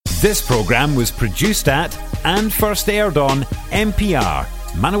This programme was produced at and first aired on MPR,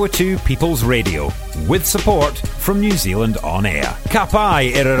 Manawatu People's Radio, with support from New Zealand On Air. Ka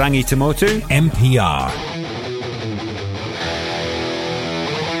pai Irarangi Tamotu, MPR.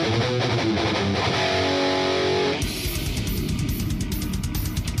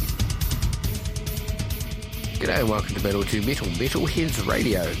 G'day and welcome to Metalheads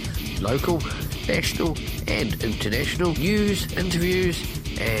Radio. Local, national and international news, interviews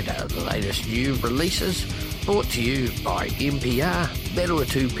and the latest new releases brought to you by MPR,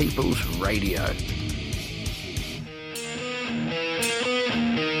 Manawatu People's Radio.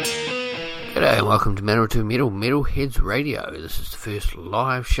 G'day and welcome to Metalheads Radio. This is the first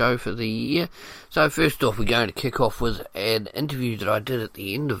live show for the year. So first off, we're going to kick off with an interview that I did at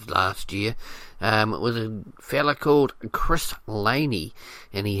the end of last year with a fella called Chris Laney,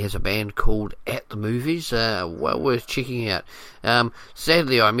 and he has a band called At the Movies. Well worth checking out.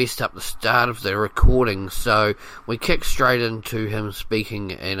 Sadly, I messed up the start of the recording, so we kicked straight into him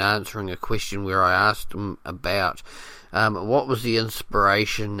speaking and answering a question where I asked him about what was the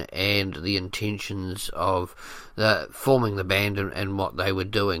inspiration and the intentions of forming the band and what they were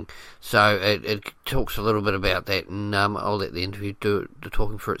doing. So it talks a little bit about that, and I'll let the interview do the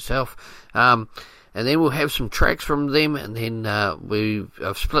talking for itself. And then we'll have some tracks from them, and then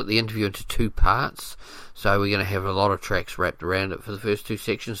I've split the interview into two parts. So we're going to have a lot of tracks wrapped around it for the first two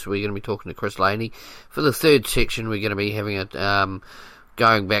sections. So we're going to be talking to Chris Laney. For the third section, we're going to be having a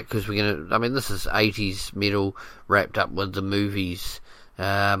going back, because this is 80s metal wrapped up with the movies.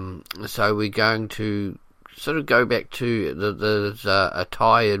 So we're going to sort of go back to there's a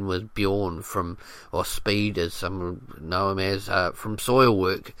tie-in with Bjorn or Speed, as some know him as, from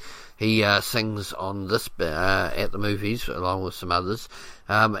Soilwork. He sings on this At the Movies along with some others,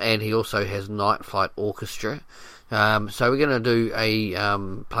 and he also has Night Flight Orchestra. So we're going to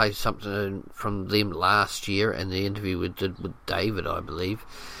do play something from them last year, and the interview we did with David, I believe.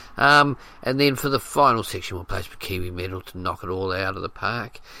 And then for the final section, we'll play some Kiwi metal to knock it all out of the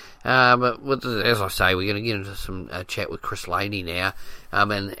park. But as I say, we're going to get into some chat with Chris Laney now.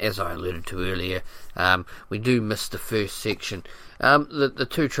 And as I alluded to earlier, we do miss the first section. The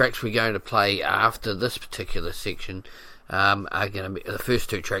two tracks we're going to play after this particular section are going to be, the first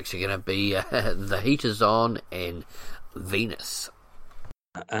two tracks are going to be The Heat Is On and Venus.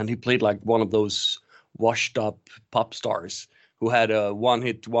 And he played like one of those washed up pop stars who had a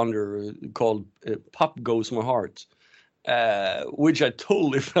one-hit wonder called Pop Goes My Heart, which I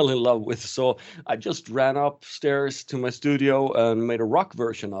totally fell in love with. So I just ran upstairs to my studio and made a rock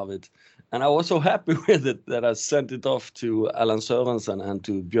version of it. And I was so happy with it that I sent it off to Alan Sørensen and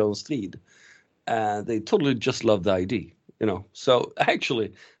to Björn Strid. And they totally just loved the idea, you know. So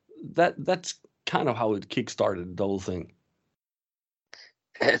actually, that's kind of how it kickstarted the whole thing.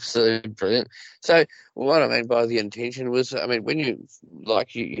 Absolutely brilliant. So what I mean by the intention was, when you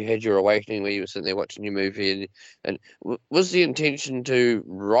had your awakening where you were sitting there watching your movie, and was the intention to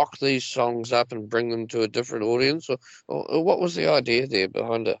rock these songs up and bring them to a different audience, or what was the idea there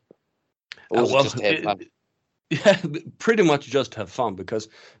behind it? Or was it just to have fun? Yeah, pretty much just have fun, because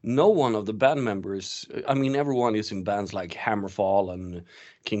no one of the band members, everyone is in bands like Hammerfall and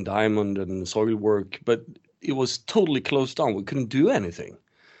King Diamond and Soilwork, but it was totally closed down. We couldn't do anything.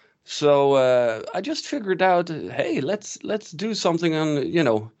 So I just figured out, hey, let's do something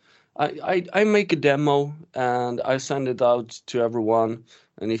on, I make a demo and I send it out to everyone.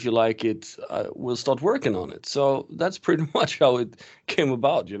 And if you like it, we'll start working on it. So that's pretty much how it came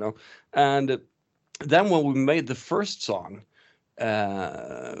about, And then when we made the first song,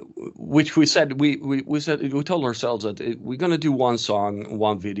 which we said, we told ourselves that we're going to do one song,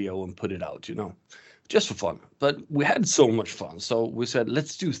 one video and put it out, just for fun. But we had so much fun. So we said,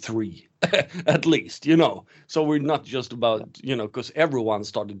 let's do 3 at least, So we're not just about, because everyone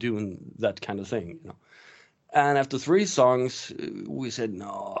started doing that kind of thing, And after 3 songs, we said,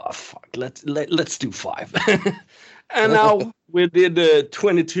 no, fuck, let's do 5. And now we did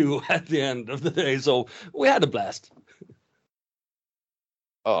 22 at the end of the day. So we had a blast.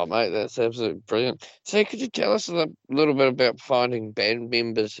 Oh, mate, that's absolutely brilliant. So could you tell us a little bit about finding band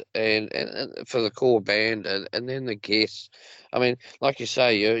members and for the core band and then the guests? Like you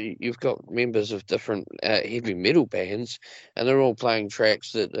say, you've got members of different heavy metal bands, and they're all playing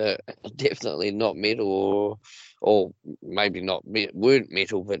tracks that are definitely not metal or maybe weren't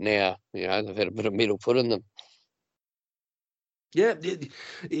metal, but now, they've had a bit of metal put in them. Yeah,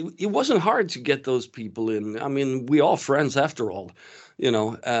 it wasn't hard to get those people in. We all friends after all,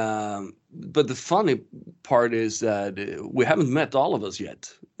 But the funny part is that we haven't met all of us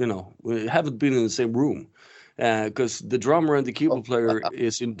yet. We haven't been in the same room. because the drummer and the keyboard Oh, player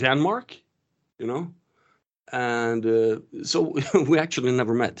is in Denmark, and so we actually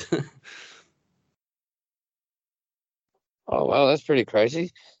never met. oh well, that's pretty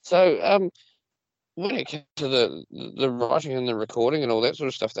crazy. So, when it comes to the writing and the recording and all that sort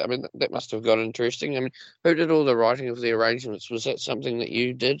of stuff, I mean, that must have got interesting. I mean, who did all the writing of the arrangements? Was that something that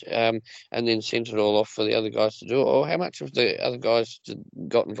you did, and then sent it all off for the other guys to do, or how much of the other guys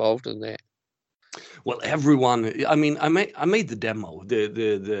got involved in that? Well, everyone. I mean, I made the demo,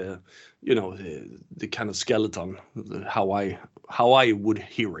 the kind of skeleton, how I would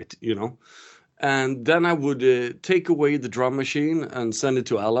hear it. And then I would take away the drum machine and send it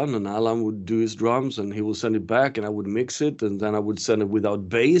to Alan, and Alan would do his drums, and he will send it back, and I would mix it, and then I would send it without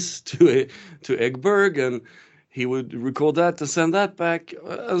bass to Egberg, and he would record that and send that back,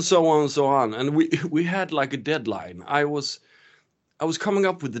 and so on and so on. And we had like a deadline. I was coming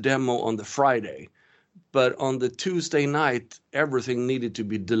up with the demo on the Friday, but on the Tuesday night, everything needed to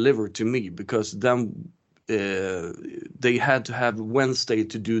be delivered to me because then they had to have Wednesday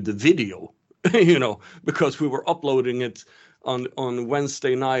to do the video, because we were uploading it on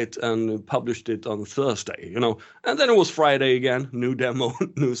Wednesday night and published it on Thursday. And then it was Friday again, new demo,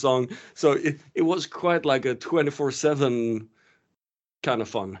 new song. So it was quite like a 24/7 kind of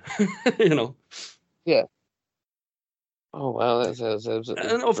fun, Yeah. Oh wow, that's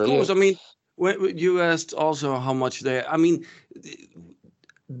And of brilliant. course, I mean, when you asked also how much I mean,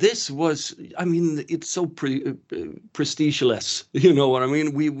 it's so prestigeless, you know what I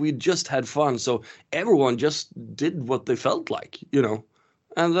mean? We just had fun, so everyone just did what they felt like.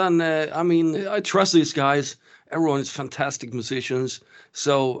 And then, I mean, I trust these guys. Everyone is fantastic musicians,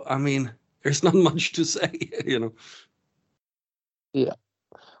 so I mean, there's not much to say. Yeah.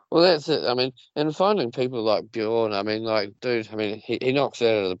 Well, that's it. I mean, and finding people like Bjorn, I mean, like, dude, I mean, he knocks it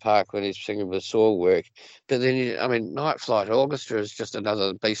out of the park when he's singing with saw work. But then, I mean, Night Flight Orchestra is just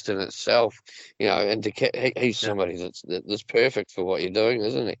another beast in itself, and he's Yeah, somebody that's perfect for what you're doing,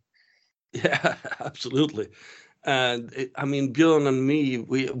 isn't he? yeah, absolutely. And I mean, Björn and me,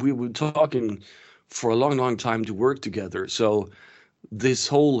 we were talking for a long, long time to work together. So this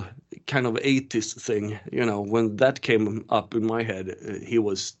whole kind of 80s thing, when that came up in my head, he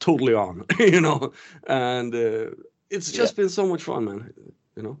was totally on, and it's Yeah. just been so much fun, man.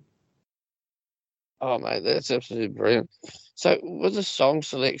 Oh, mate, that's absolutely brilliant. So, with the song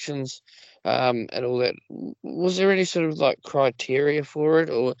selections, and all that, was there any sort of like criteria for it,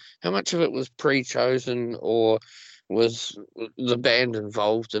 or how much of it was pre-chosen, or was the band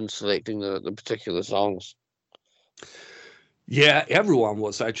involved in selecting the particular songs? Yeah, everyone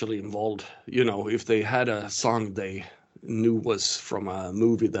was actually involved. If they had a song they knew was from a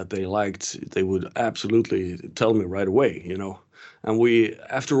movie that they liked, they would absolutely tell me right away. And we,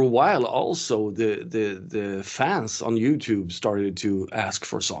 after a while, also the fans on YouTube started to ask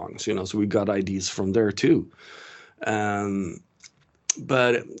for songs. So we got ideas from there too. Um,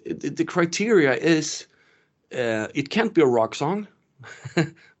 but the criteria is it can't be a rock song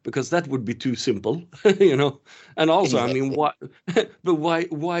because that would be too simple, And also, I mean, Exactly. why? But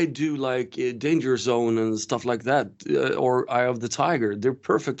why do like Danger Zone and stuff like that, or Eye of the Tiger? They're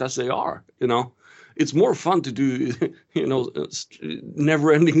perfect as they are. It's more fun to do,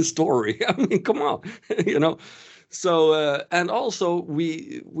 never-ending story. I mean, come on, you know. So and also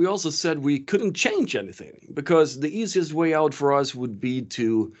we also said we couldn't change anything because the easiest way out for us would be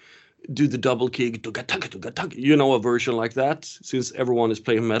to do the double kick, a version like that, since everyone is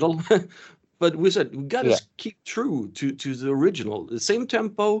playing metal. But we said we gotta Yeah. keep true to the original, the same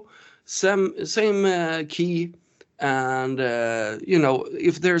tempo, same key, and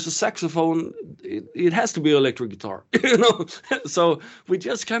if there's a saxophone, it has to be electric guitar. So we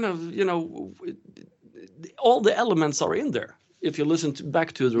just kind of all the elements are in there. If you listen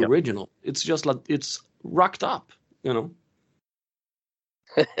back to the Yep. original, it's just like it's rocked up.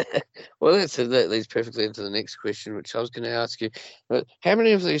 Well, that leads perfectly into the next question, which I was going to ask you. But how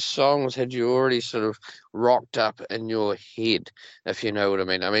many of these songs had you already sort of rocked up in your head, if you know what I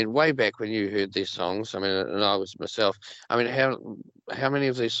mean? I mean, way back when you heard these songs, I mean, and I was myself. I mean, how many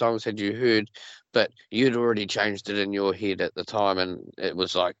of these songs had you heard, but you'd already changed it in your head at the time, and it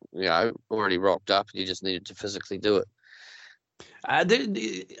was like already rocked up, and you just needed to physically do it.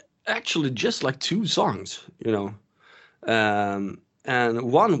 Actually, just like two songs. And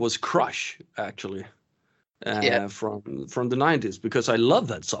one was Crush, actually, Yeah. from the 90s, because I love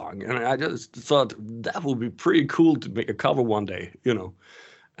that song, and I just thought that would be pretty cool to make a cover one day.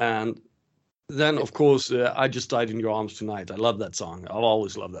 And Then, of course, I Just Died in Your Arms Tonight. I love that song. I've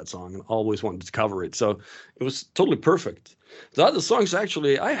always loved that song and always wanted to cover it. So it was totally perfect. The other songs,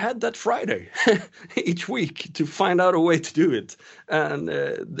 actually, I had that Friday each week to find out a way to do it. And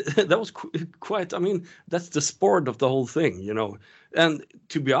that was quite, I mean, that's the sport of the whole thing, you know. And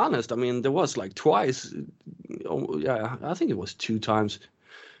to be honest, I mean, there was like twice, oh, yeah, I think it was 2 times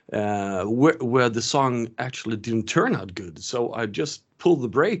where the song actually didn't turn out good. So I just pulled the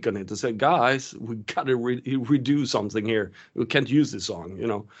brake on it and said, guys, we got to redo something here. We can't use this song, you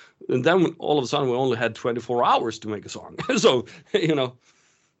know. And then all of a sudden we only had 24 hours to make a song. So, you know.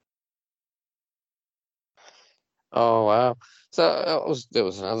 Oh wow! So that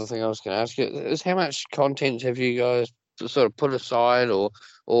was another thing I was going to ask you is how much content have you guys sort of put aside,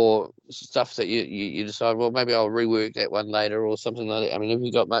 or stuff that you decide, well, maybe I'll rework that one later or something like that. I mean, have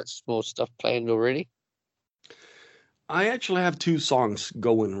you got much more stuff planned already? I actually have 2 songs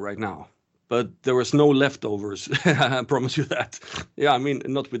going right now, but there was no leftovers. I promise you that. Yeah, I mean,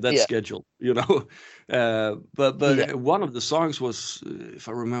 not with that Yeah, schedule, you know. yeah. But one of the songs was, if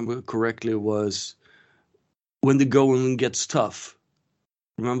I remember correctly, was When the Going Gets Tough.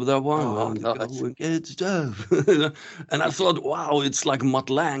 Remember that one? Oh, When the nice. going gets tough. And I thought, wow, it's like Mutt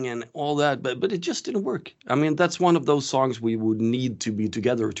Lang and all that, but it just didn't work. I mean, that's one of those songs we would need to be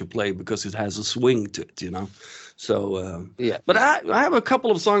together to play because it has a swing to it, you know. So, Yeah. but I have a couple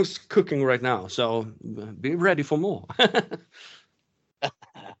of songs cooking right now, so be ready for more.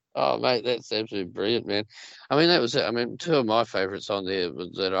 Oh, mate, that's absolutely brilliant, man. I mean, that was it. I mean, two of my favorites on there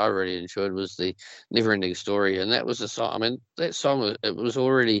that I really enjoyed was the Never Ending Story, and that was a song. I mean, that song it was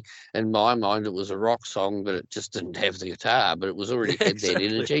already in my mind. It was a rock song, but it just didn't have the guitar, but it was already Yeah, had that exactly.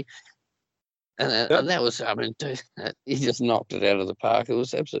 energy, Yep. and that was. I mean, dude, you just knocked it out of the park. It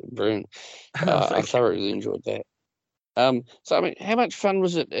was absolutely brilliant. I Thank you. thoroughly enjoyed that. So I mean, how much fun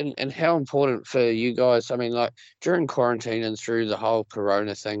was it, and how important for you guys? I mean, like during quarantine and through the whole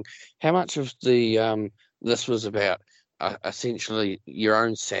Corona thing, how much of the this was about essentially your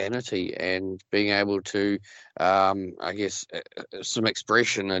own sanity and being able to, I guess, some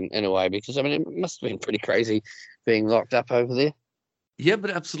expression in a way? Because I mean, it must have been pretty crazy being locked up over there. Yeah,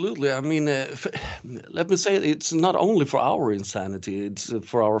 but absolutely. I mean, let me say it's not only for our insanity; it's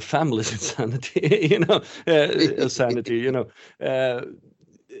for our family's insanity. You know, sanity. You know, uh,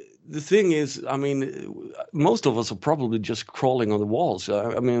 the thing is, I mean, most of us are probably just crawling on the walls.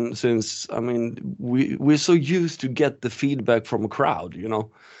 I mean, since I mean, we're so used to get the feedback from a crowd. You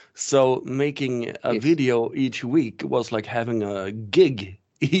know, so making a Yes, video each week was like having a gig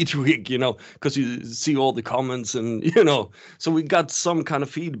each week, you know, because you see all the comments and you know, so we got some kind of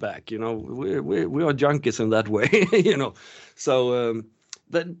feedback, you know. We are junkies in that way, you know. So,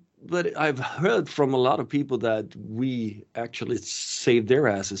 but but I've heard from a lot of people that we actually saved their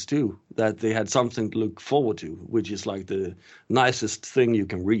asses too, that they had something to look forward to, which is like the nicest thing you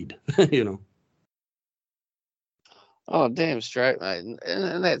can read, you know. oh, damn straight, mate.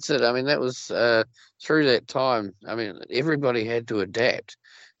 And that's it. I mean, that was through that time. I mean, everybody had to adapt,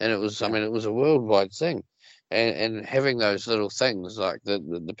 and it was. I Yeah. mean, it was a worldwide thing, and having those little things like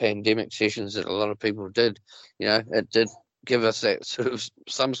the pandemic sessions that a lot of people did, it did give us that sort of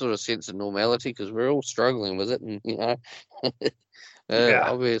some sort of sense of normality because we're all struggling with it, and Yeah.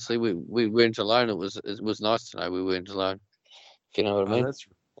 obviously we weren't alone. It was nice to know we weren't alone. If you know what I mean? That's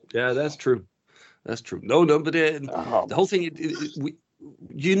yeah, that's true. That's true. No, no, but the Oh, whole thing,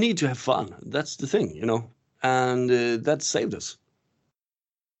 you need to have fun. That's the thing, you know, and that saved us.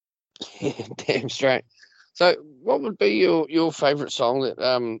 damn straight. So, what would be your favorite song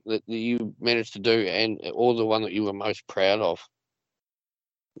that you managed to do, and or the one that you were most proud of?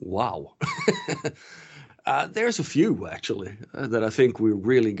 Wow. There's a few actually that I think we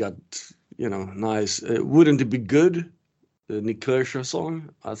really got, you know, nice. Wouldn't it be good? The Nick Kershaw song.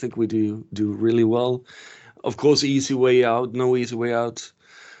 I think we do really well. Of course, Easy Way Out, No Easy Way Out.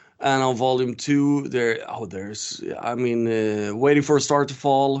 And on volume 2, there's, I mean, Waiting for a Star to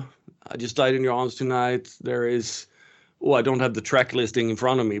Fall. I Just Died in Your Arms Tonight. There is, oh, I don't have the track listing in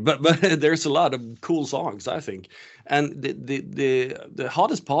front of me, but there's a lot of cool songs, I think. And the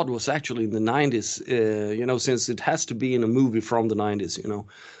hottest part was actually in the 90s, you know, since it has to be in a movie from the 90s, you know.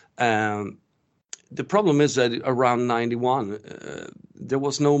 The problem is that around 91, there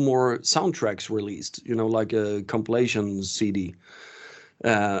was no more soundtracks released, you know, like a compilation CD.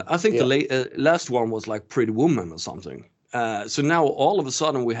 I think the Yeah. last one was like Pretty Woman or something. So now all of a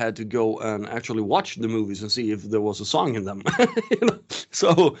sudden we had to go and actually watch the movies and see if there was a song in them. You know?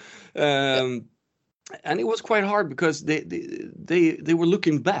 So, Yeah. um, and it was quite hard because they were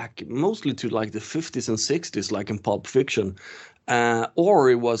looking back mostly to like the 50s and 60s, like in Pulp Fiction, or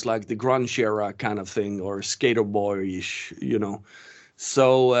it was like the grunge era kind of thing, or skater boyish,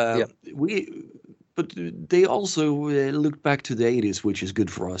 So Yeah. but they also looked back to the 80s, which is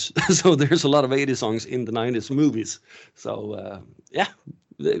good for us. So there's a lot of 80s songs in the 90s movies. So yeah,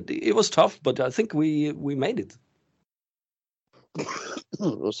 it was tough, but I think we made it.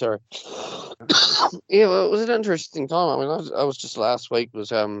 Oh, sorry. Yeah, well, it was an interesting time. I mean, I was just last week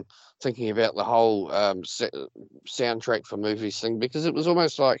was thinking about the whole soundtrack for movies thing, because it was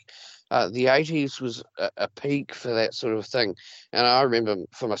almost like the 80s was a peak for that sort of thing. And I remember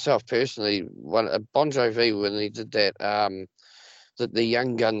for myself personally, Bon Jovi, when he did that the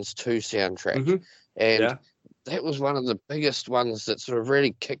Young Guns 2 soundtrack, Mm-hmm. and Yeah. that was one of the biggest ones that sort of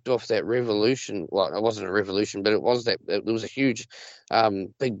really kicked off that revolution. Well, it wasn't a revolution, but it was a huge,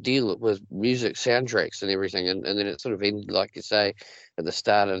 big deal with music soundtracks and everything. And then it sort of ended, like you say, at the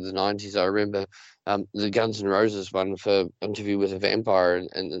start of the 90s. I remember the Guns N' Roses one for Interview with a Vampire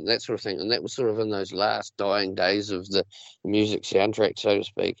and that sort of thing. And that was sort of in those last dying days of the music soundtrack, so to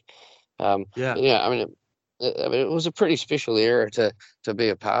speak. Yeah. Yeah, I mean, it was a pretty special era to be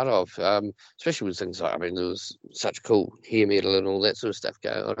a part of, especially with things like, I mean, there was such cool hair metal and all that sort of stuff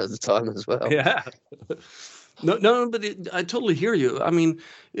going on at the time as well. Yeah. No, but I totally hear you. I mean,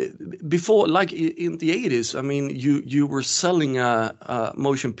 before, like in the 80s, I mean, you were selling a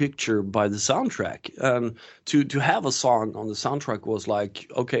motion picture by the soundtrack. To have a song on the soundtrack was like,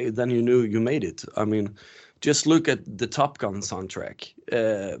 okay, then you knew you made it. I mean, just look at the Top Gun soundtrack.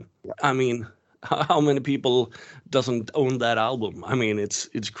 I mean, how many people doesn't own that album? I mean,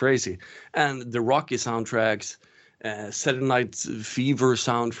 it's crazy. And the Rocky soundtracks, Saturday Night Fever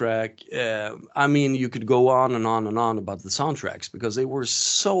soundtrack. I mean, you could go on and on and on about the soundtracks because they were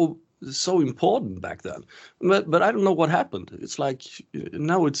so important back then. But I don't know what happened. It's like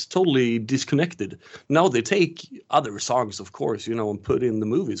now it's totally disconnected. Now they take other songs, of course, and put in the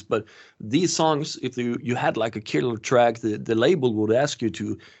movies. But these songs, if you had like a killer track, the label would ask you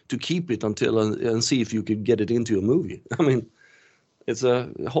to keep it until and see if you could get it into a movie. I mean, it's a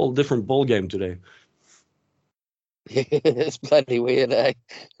whole different ball game today. It's bloody weird, eh?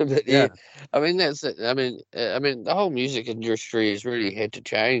 But yeah, Yeah. I mean that's it. I mean, the whole music industry has really had to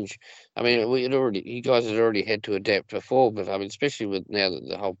change. I mean, you guys had already had to adapt before, but I mean, especially with now that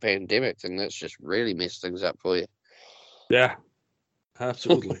the whole pandemic thing, that's just really messed things up for you. Yeah,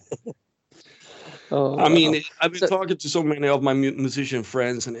 absolutely. Oh, I mean, I've been talking to so many of my musician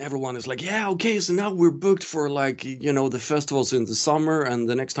friends, and everyone is like, "Yeah, okay, so now we're booked for like the festivals in the summer, and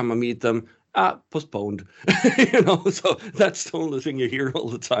the next time I meet them, postponed." So that's the only thing you hear all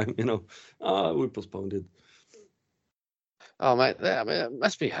the time. We postponed it. Oh, mate, it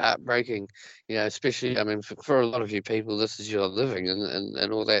must be heartbreaking, especially, I mean, for a lot of you people, this is your living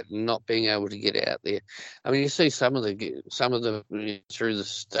and all that, not being able to get out there. I mean, you see some of the through the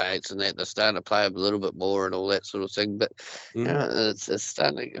States and that, they're starting to play a little bit more and all that sort of thing, but, it's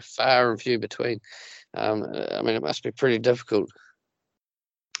starting to get far and few between. I mean, it must be pretty difficult.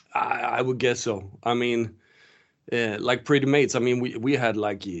 I would guess so. I mean, like Pretty Mates, I mean, we had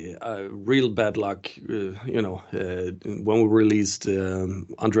like real bad luck, when we released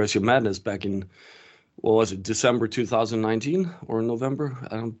Undress Your Madness back in, what was it, December 2019 or November?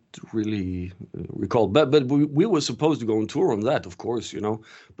 I don't really recall. But we were supposed to go on tour on that, of course,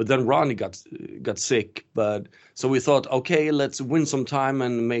 But then Ronnie got sick. But so we thought, okay, let's win some time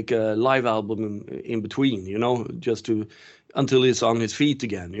and make a live album in between, just until he's on his feet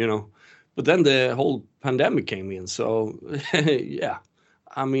again, But then the whole pandemic came in, so yeah.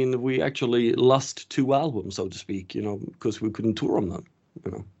 I mean, we actually lost 2 albums, so to speak, because we couldn't tour on them,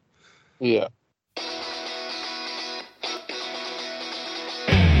 Yeah.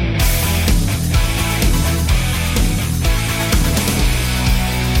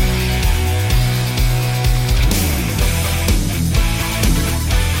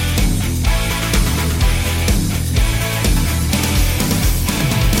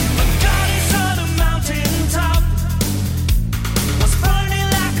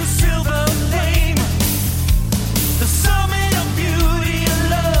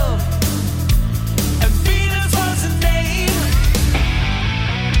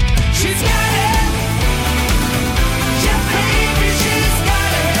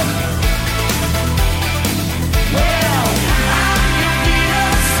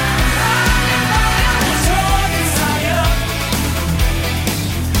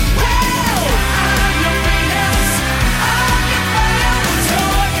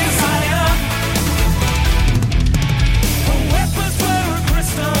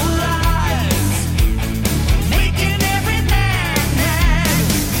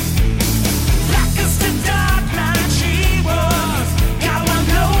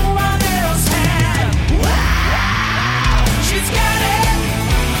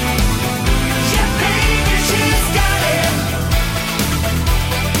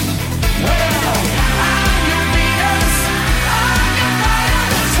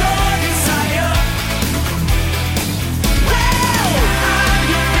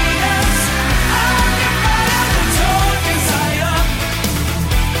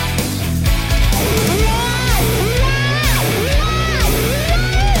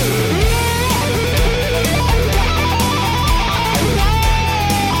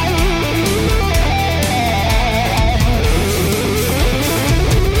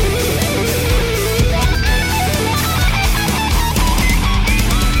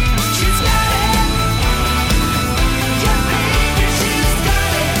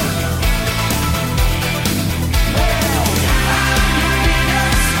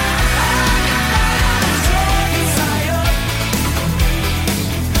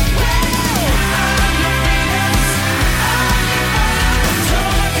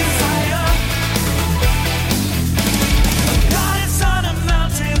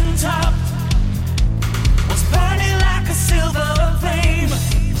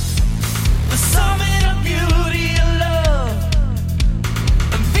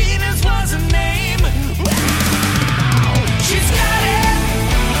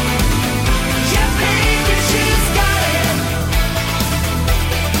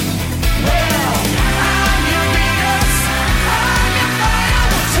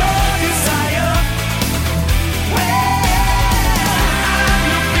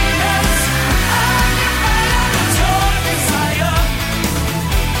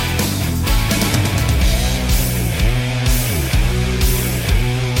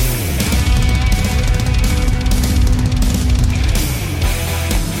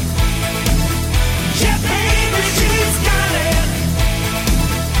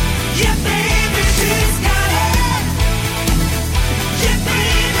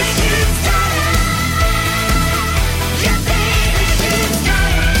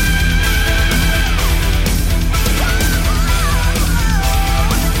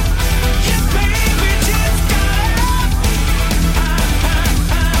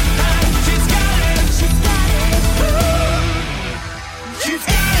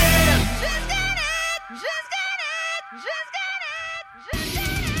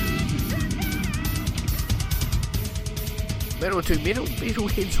 Metal 2 Metal,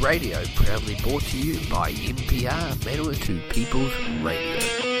 Metalheads Radio, proudly brought to you by MPR, Metal 2 People's Radio.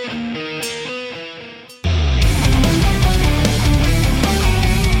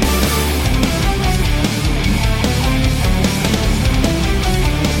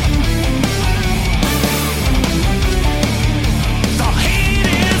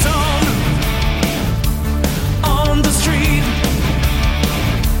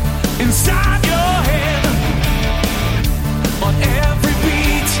 Inside your head, on every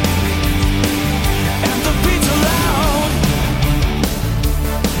beat, and the beats are loud,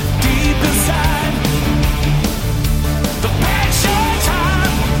 deep inside. The passion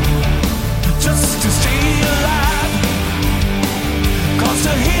time, just to stay alive, 'cause the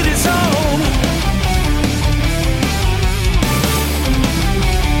hit is on.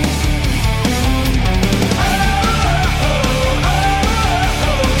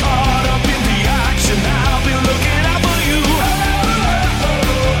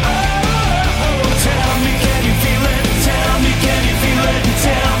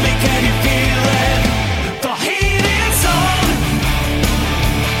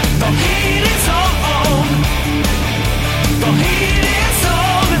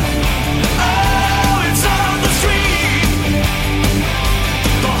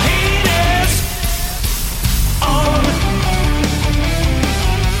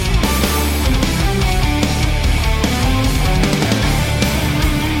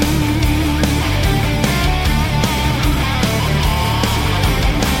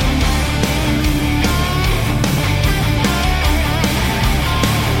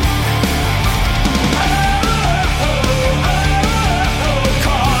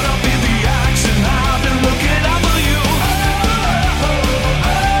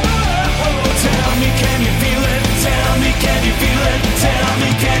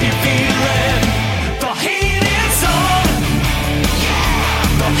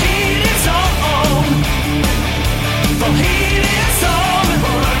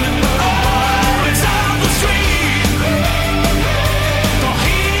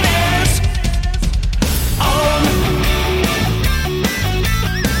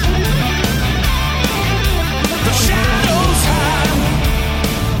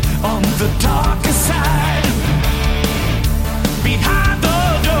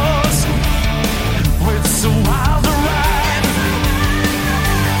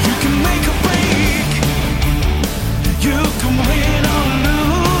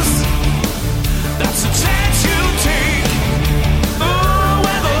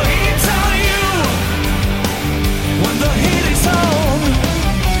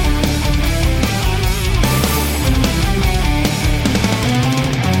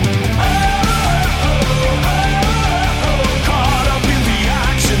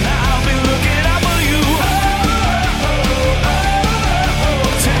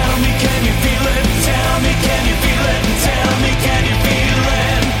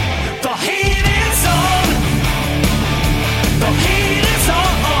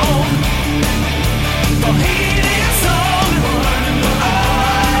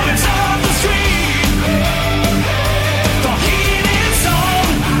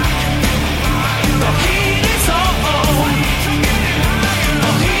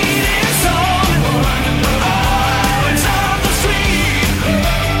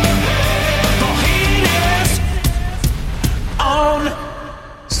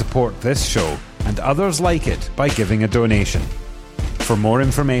 Support this show and others like it by giving a donation. For more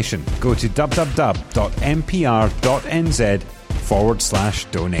information, go to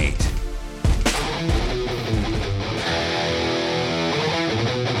www.mpr.nz/donate.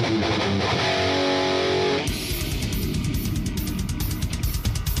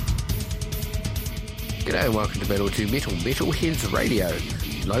 G'day and welcome to Metal 2 Metal, Metalheads Radio.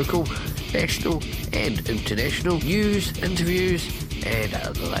 Local, national and international news, interviews and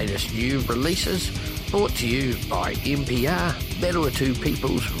the latest new releases brought to you by MPR, Metal 2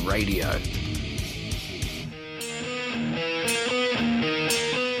 People's Radio.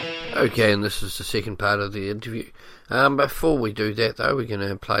 Okay, and this is the second part of the interview. Before we do that though, we're going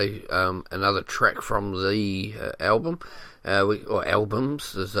to play another track from the album, or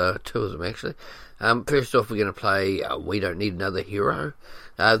albums. There's two of them actually. First off, we're going to play We Don't Need Another Hero.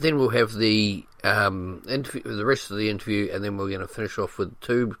 Then we'll have the interview, the rest of the interview, and then we're going to finish off with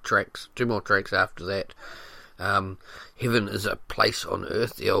two more tracks after that. Heaven is a Place on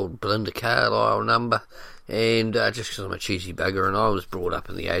Earth, the old Belinda Carlisle number. And just because I'm a cheesy bugger and I was brought up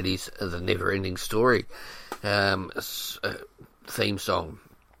in the 80s, the Never Ending Story theme song.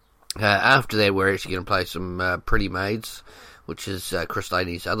 After that, we're actually going to play some Pretty Maids which is Chris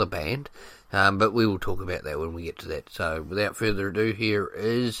Laney's other band. But we will talk about that when we get to that. So without further ado, here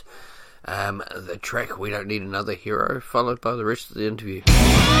is the track We Don't Need Another Hero, followed by the rest of the interview.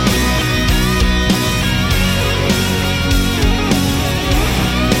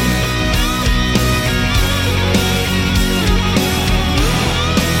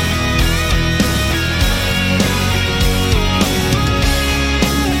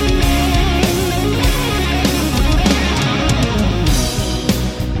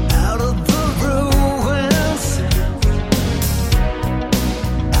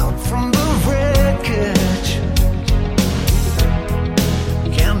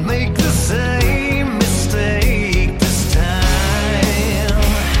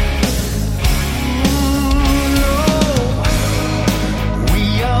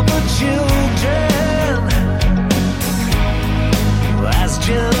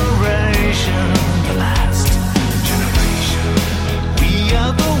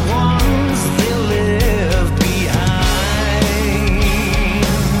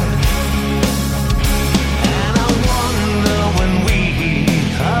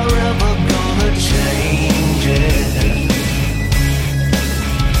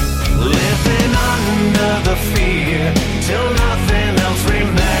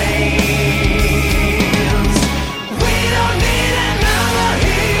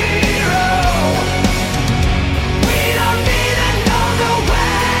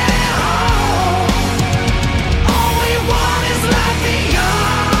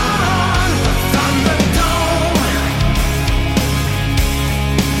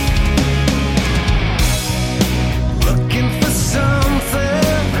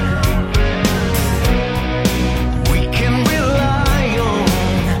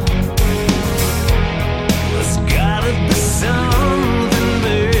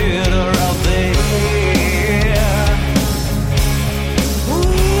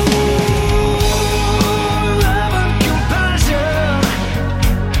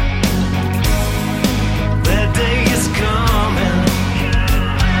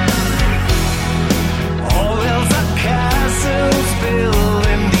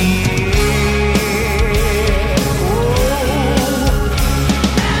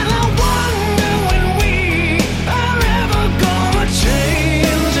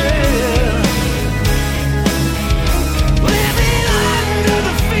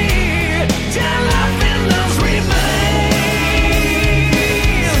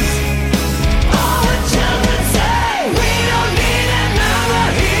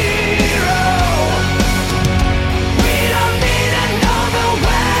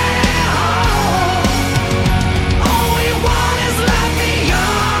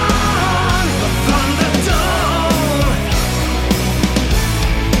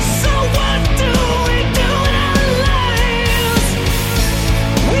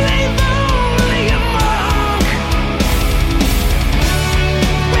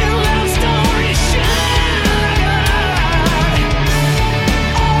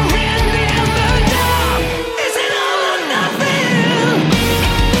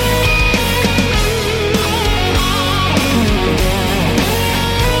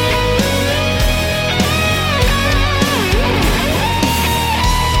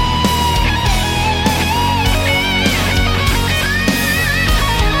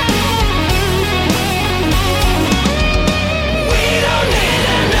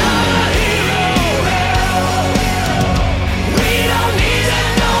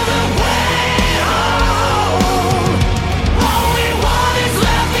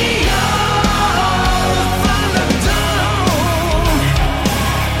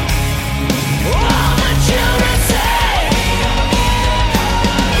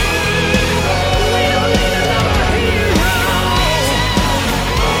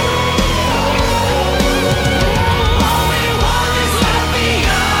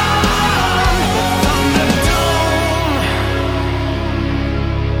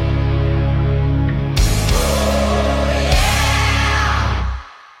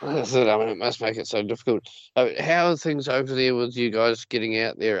 It must make it so difficult. How are things over there with you guys getting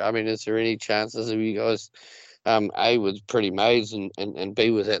out there? I mean, is there any chances of you guys, A, with Pretty Maids and B,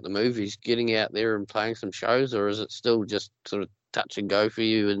 with at the movies, getting out there and playing some shows, or is it still just sort of touch and go for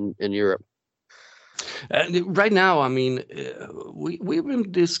you in Europe? Right now, I mean, we've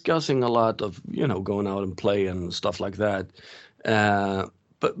been discussing a lot of, going out and play and stuff like that.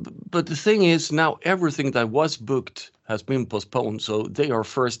 But the thing is, now everything that was booked has been postponed, so they are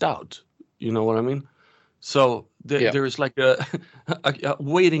first out. You know what I mean? So Yeah. there is like a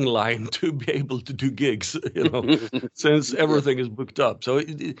waiting line to be able to do gigs, since everything is booked up. So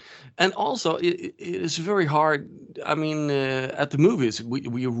and also it is very hard. I mean, at the movies,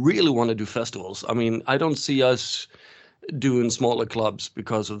 we really want to do festivals. I mean, I don't see us doing smaller clubs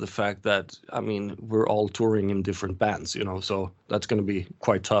because of the fact that, I mean, we're all touring in different bands, so that's going to be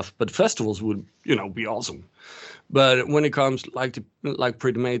quite tough. But festivals would, be awesome. But when it comes like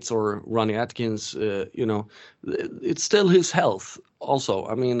Pretty Mates or Ronnie Atkins, it's still his health also.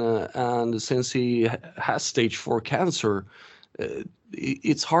 I mean, and since he has stage 4 cancer,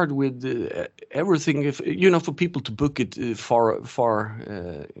 it's hard with everything, if for people to book it far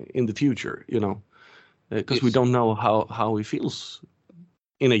in the future, because we Yes. don't know how he feels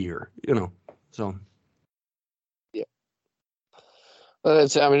in a year, so. Yeah. Well,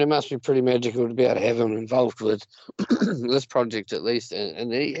 it must be pretty magical to be able to have him involved with this project at least.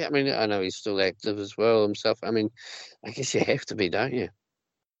 And he, I know he's still active as well himself. I mean, I guess you have to be, don't you?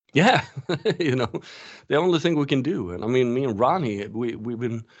 Yeah, the only thing we can do. And I mean, me and Ronnie, we've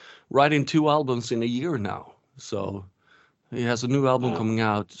been writing 2 albums in a year now. So he has a new album coming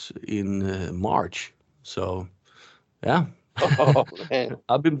out in March. So, yeah, Oh, man.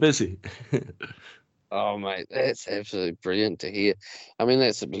 I've been busy. Oh, mate, that's absolutely brilliant to hear. I mean,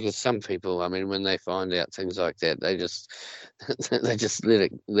 that's because some people, when they find out things like that, they just they just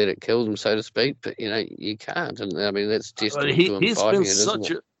let it kill them, so to speak. But you can't, and that's testament to him He's fighting been it,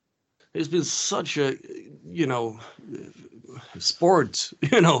 isn't it? such a sport,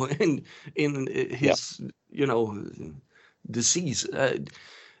 in Yeah. his disease.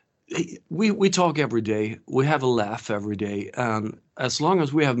 We talk every day. We have a laugh every day, and as long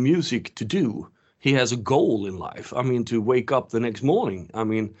as we have music to do, he has a goal in life. I mean, to wake up the next morning. I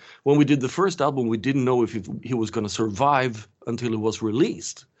mean, when we did the first album, we didn't know if he was going to survive until it was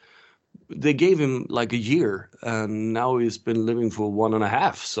released. They gave him like a year, and now he's been living for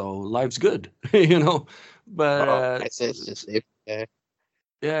 1.5. So life's good, But That's just it. Yeah.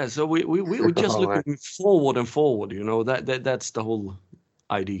 yeah, so we just Oh, mate. looking forward and forward. That's the whole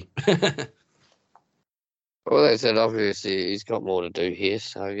idea. Well, that's it. Obviously, he's got more to do here,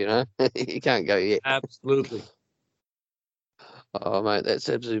 so he can't go yet. Absolutely. Oh, mate, that's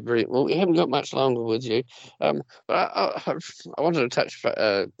absolutely brilliant. Well, we haven't got much longer with you, but I wanted to touch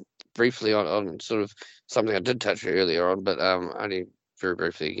briefly on sort of something I did touch earlier on, but only very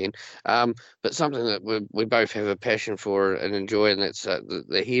briefly again. But something that we both have a passion for and enjoy, and that's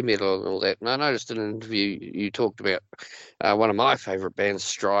the hair metal and all that. And I noticed in an interview you talked about one of my favourite bands,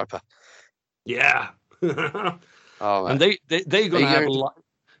 Striper. Yeah. Oh, And mate. they're Are gonna you have going to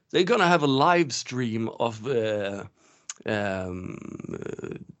they're gonna have a live stream of was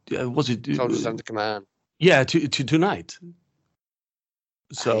it Soldiers Under Command? yeah, to tonight. Yep.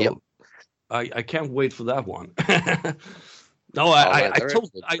 So I can't wait for that one. No, Oh, mate, they're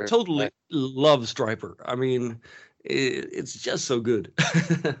absolutely I brilliant, totally mate. love Striper. I mean, it's just so good.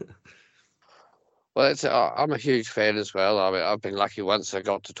 Well, I'm a huge fan as well. I've been lucky once I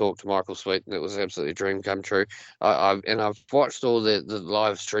got to talk to Michael Sweet, and it was absolutely a dream come true. I've watched all the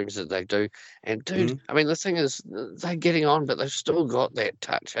live streams that they do, and dude, Mhm. the thing is, they're getting on, but they've still got that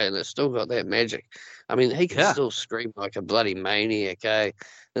touch, and they've still got that magic. He can Yeah, still scream like a bloody maniac, eh?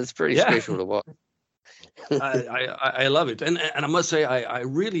 It's pretty yeah. special to watch. I love it, and I must say I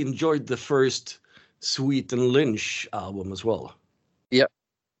really enjoyed the first Sweet and Lynch album as well. Yep.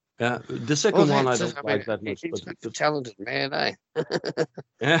 Yeah, the Well, second one I that's don't like that much, he's but such a talented man, eh?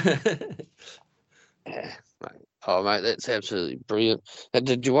 yeah. Yeah, mate. Oh, mate, that's absolutely brilliant.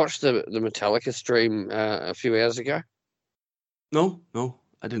 Did you watch the Metallica stream a few hours ago? No,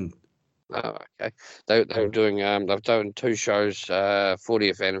 I didn't. Oh, okay. They were doing they've done 2 shows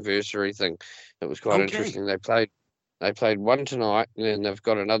 40th anniversary thing. It was quite Okay, interesting. They played one tonight, and then they've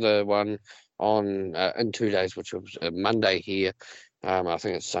got another one on in 2 days, which was Monday here. I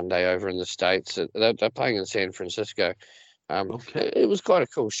think it's Sunday over in the States. They're playing in San Francisco. okay. It was quite a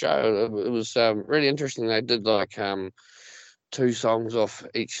cool show. It was really interesting. They did like 2 songs off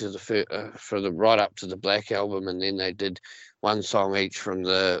each of for the right up to the Black album, and then they did 1 song each from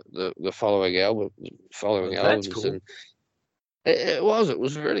the following That's albums, cool. and it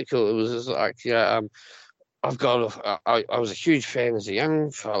was really cool. It was just like I was a huge fan as a young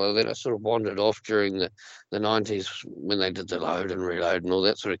fellow. Then I sort of wandered off during the 90s when they did the load and reload and all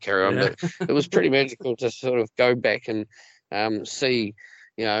that sort of carry on. Yeah, But it was pretty magical to sort of go back and see,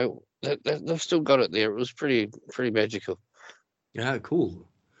 they've still got it there. It was pretty magical. yeah, cool.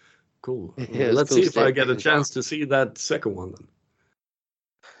 Yeah, it's Let's cool see if I step get back a in time. chance to see that second one then.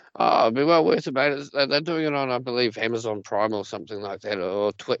 Oh, it'd be well worth it, mate. They're doing it on, I believe, Amazon Prime or something like that,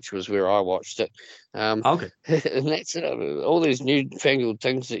 or Twitch was where I watched it. Okay. And that's it. I mean, all these newfangled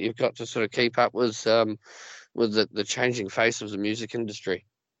things that you've got to sort of keep up with the changing face of the music industry.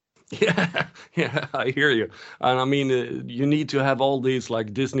 Yeah, I hear you. And I mean, you need to have all these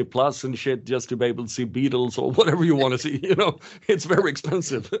like Disney Plus and shit just to be able to see Beatles or whatever you want to see. It's very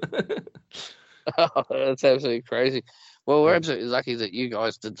expensive. Oh, that's absolutely crazy. Well, we're absolutely lucky that you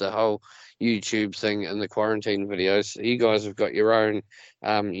guys did the whole YouTube thing and the quarantine videos. You guys have got your own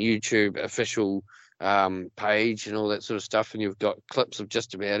YouTube official page and all that sort of stuff, and you've got clips of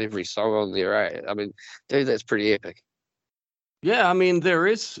just about every song on there. Eh? I mean, dude, that's pretty epic. Yeah, I mean, there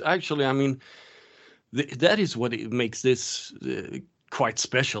is actually, I mean, that is what it makes this quite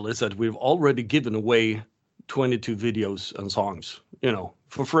special, is that we've already given away 22 videos and songs,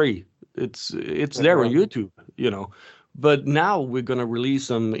 for free. It's there on YouTube, But now we're gonna release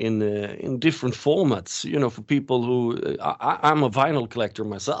them in different formats, for people who I'm a vinyl collector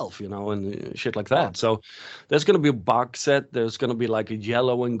myself, and shit like that. So there's gonna be a box set. There's gonna be like a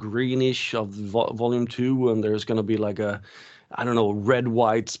yellow and greenish of volume 2, and there's gonna be like a, I don't know, red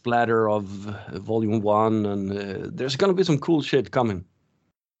white splatter of volume 1, and there's gonna be some cool shit coming.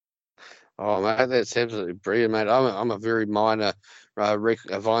 Oh, mate, that's absolutely brilliant, mate. I'm a very minor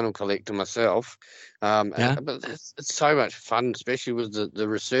vinyl collector myself, but it's so much fun, especially with the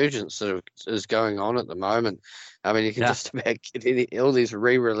resurgence that is going on at the moment. I mean, you can just about get all these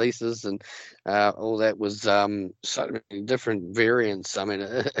re-releases and all that with so many different variants. I mean,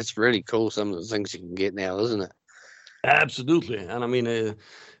 it's really cool, some of the things you can get now, isn't it? Absolutely, and I mean,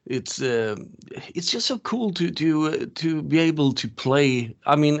 it's just so cool to be able to play.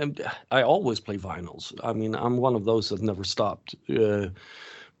 I mean, I always play vinyls. I mean, I'm one of those that never stopped.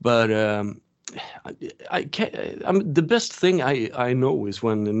 But I can't. I mean, the best thing I know is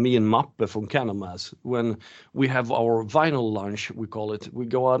when me and Mappe from Canamas, when we have our vinyl lunch, we call it. We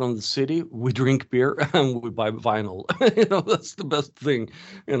go out on the city, we drink beer, and we buy vinyl. That's the best thing.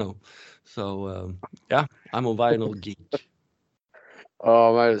 So yeah, I'm a vinyl geek.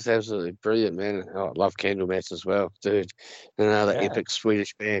 Oh, mate, it's absolutely brilliant, man. Oh, I love Candlemass as well, dude. Another epic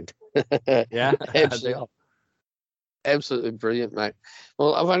Swedish band. Yeah, absolutely brilliant, mate.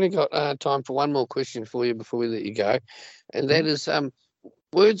 Well, I've only got time for one more question for you before we let you go, and that is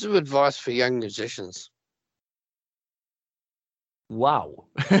words of advice for young musicians. Wow.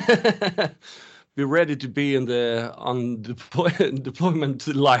 Be ready to be on deployment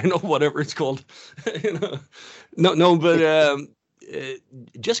line or whatever it's called. But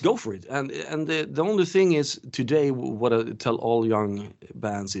just go for it. And the only thing is today, what I tell all young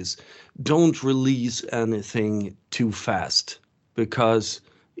bands is, don't release anything too fast, because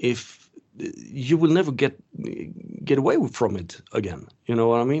if you will never get away from it again. You know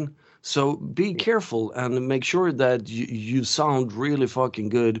what I mean? So be careful and make sure that you sound really fucking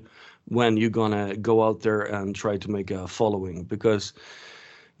good when you're gonna go out there and try to make a following, because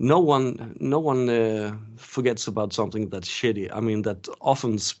no one forgets about something that's shitty. I mean, that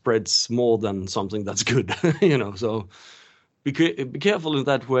often spreads more than something that's good. So be careful in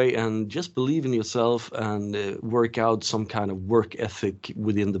that way, and just believe in yourself, and work out some kind of work ethic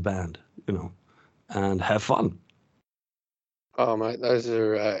within the band, and have fun. Oh, mate, those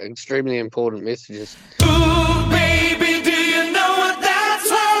are extremely important messages. Ooh, baby, do you know what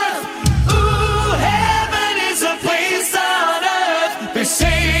that's worth? Ooh, heaven is a place on earth. They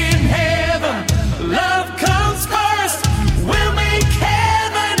say in heaven, love comes first. We'll make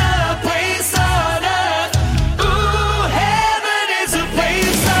heaven a place on earth. Ooh, heaven is a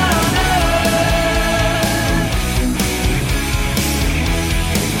place on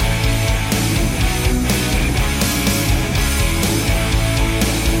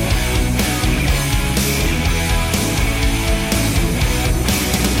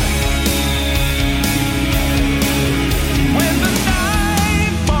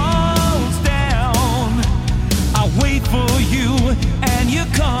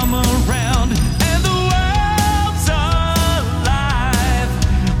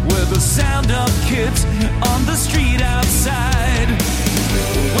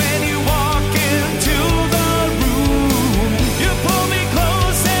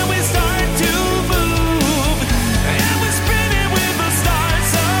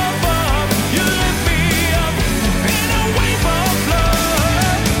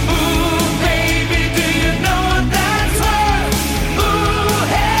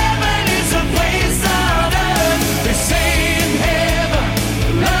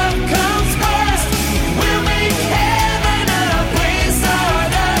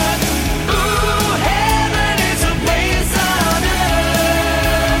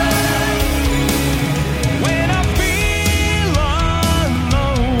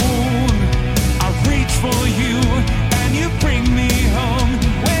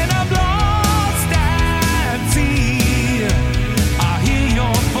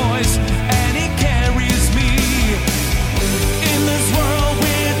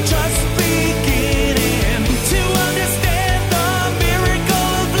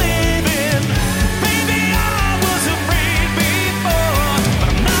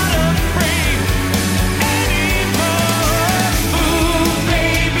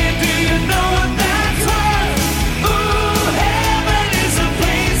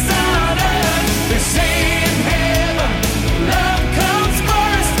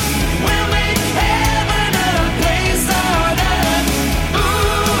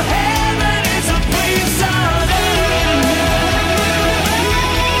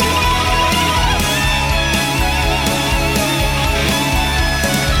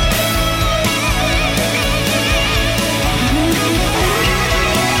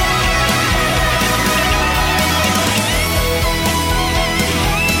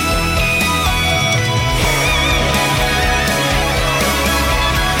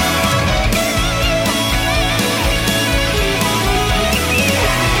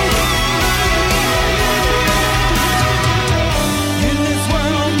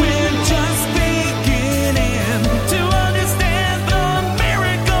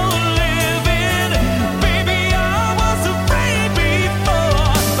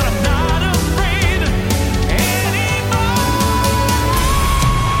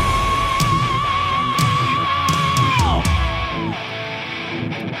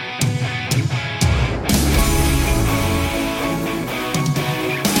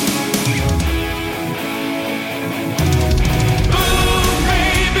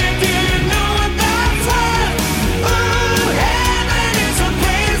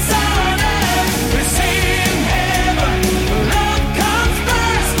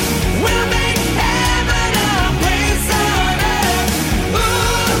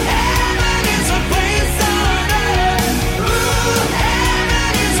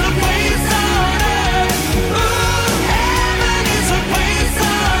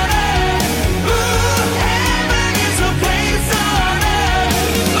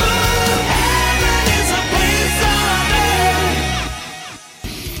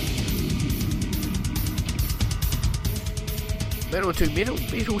to Metal,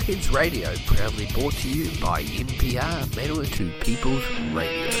 Metalheads Radio, proudly brought to you by MPR, Manawatu People's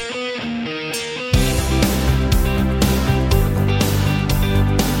Radio.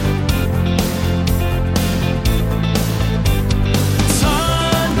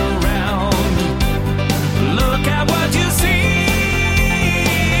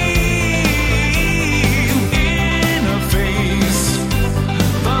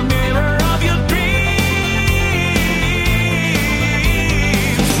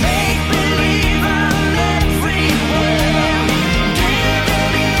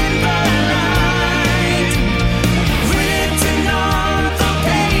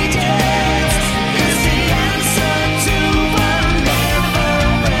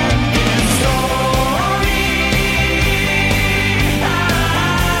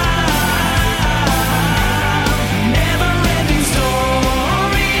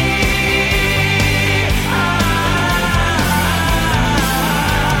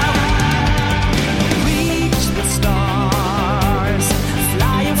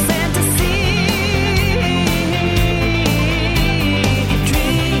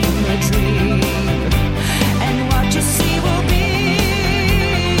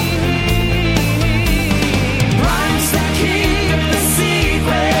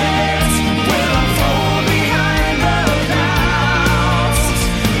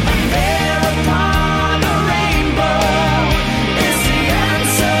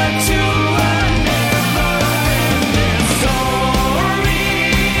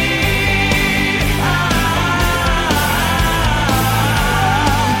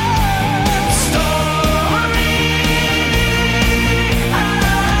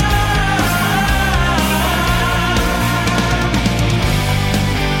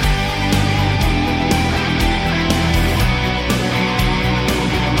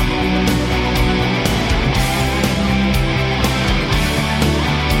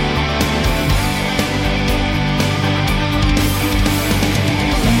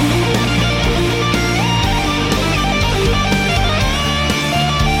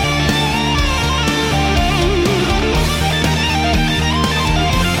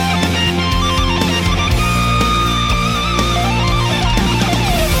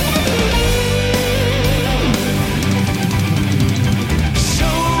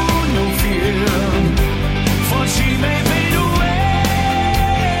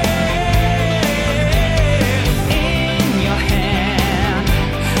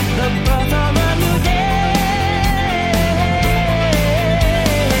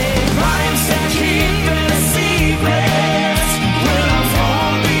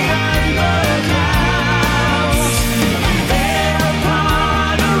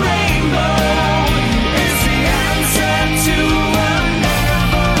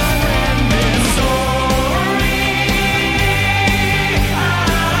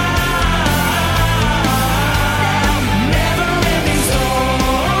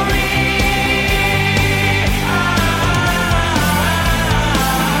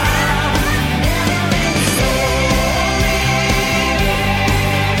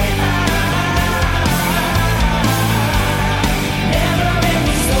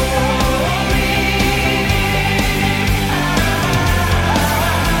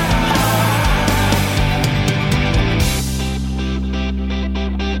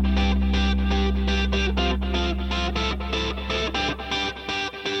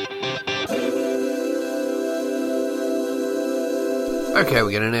 Okay,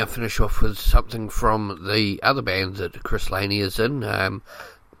 we're going to now finish off with something from the other bands that Chris Laney is in,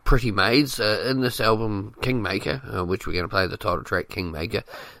 Pretty Maids, in this album Kingmaker, which we're going to play the title track Kingmaker.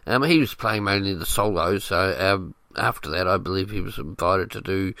 He was playing mainly the solos, so after that I believe he was invited to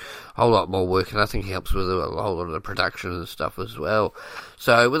do a whole lot more work, and I think he helps with a whole lot of the production and stuff as well.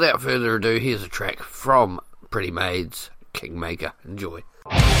 So without further ado, here's a track from Pretty Maids, Kingmaker. Enjoy.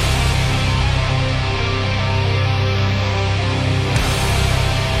 Thank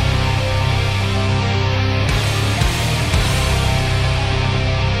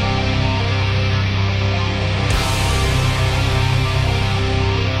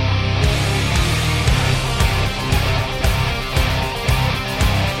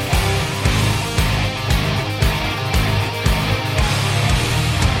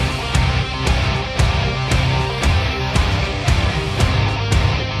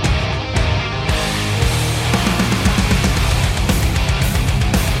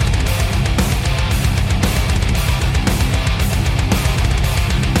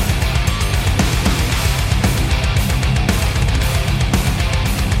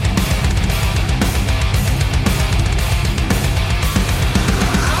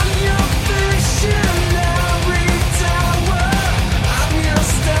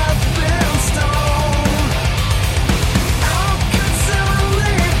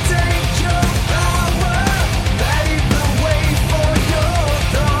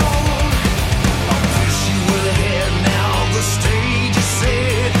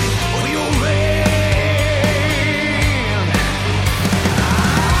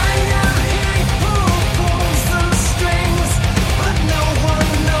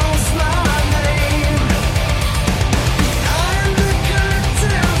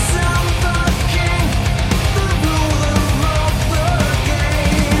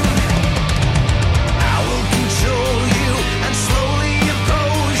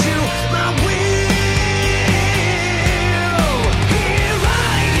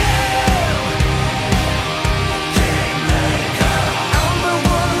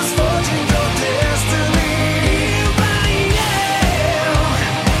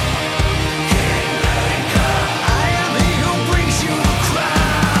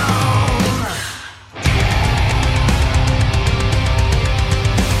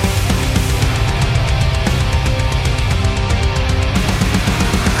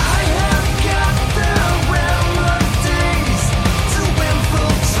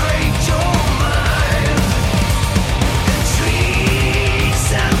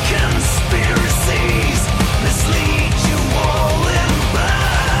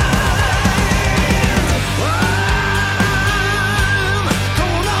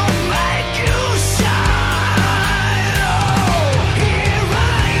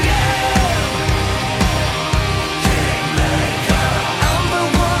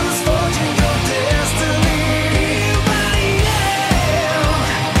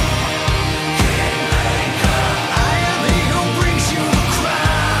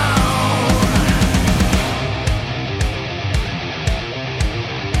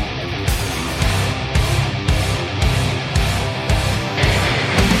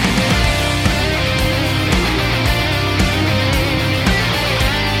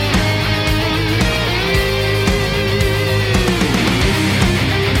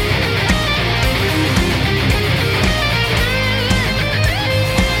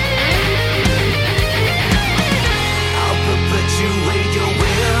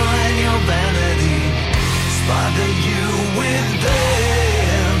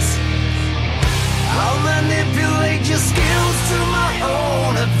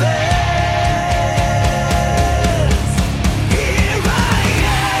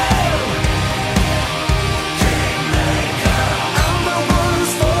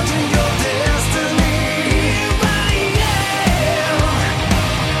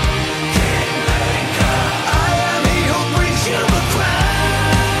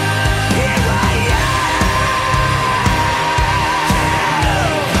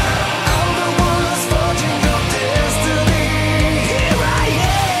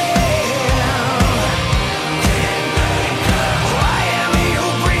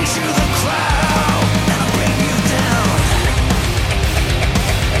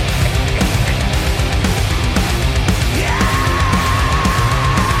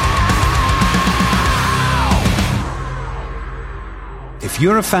If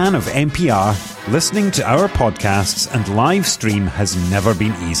you're a fan of NPR, listening to our podcasts and live stream has never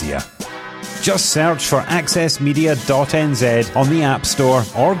been easier. Just search for accessmedia.nz on the App Store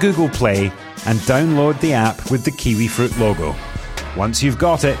or Google Play and download the app with the kiwi fruit logo. Once you've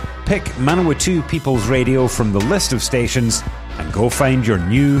got it, pick Manawatu People's Radio from the list of stations and go find your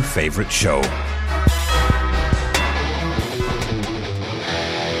new favourite show.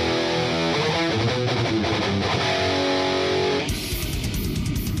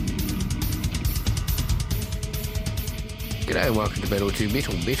 G'day and welcome to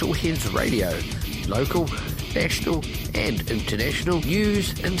Metalheads Radio. Local, national and international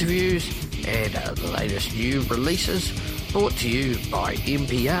news, interviews and the latest new releases brought to you by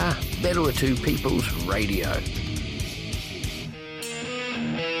NPR, Manawatu People's Radio.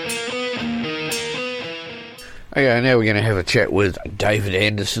 Okay, now we're going to have a chat with David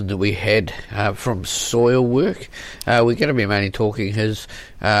Anderson that we had from Soilwork. We're going to be mainly talking his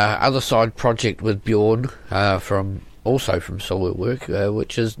other side project with Bjorn also from Soilwork,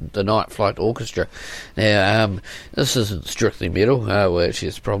 which is the Night Flight Orchestra. Now, this isn't strictly metal, which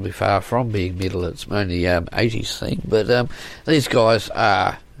is probably far from being metal. It's mainly 80s thing, but these guys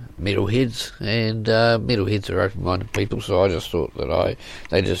are metalheads, and metalheads are open-minded people, so I just thought that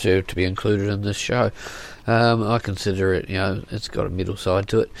they deserve to be included in this show. I consider it, it's got a metal side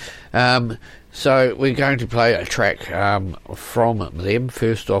to it. So we're going to play a track from them.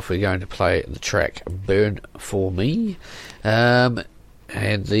 First off, we're going to play the track Burn For Me. And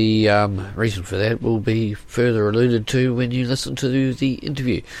the reason for that will be further alluded to when you listen to the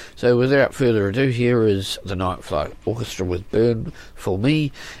interview. So without further ado, here is the Night Flight Orchestra with Burn For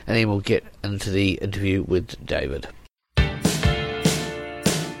Me, and then we'll get into the interview with David.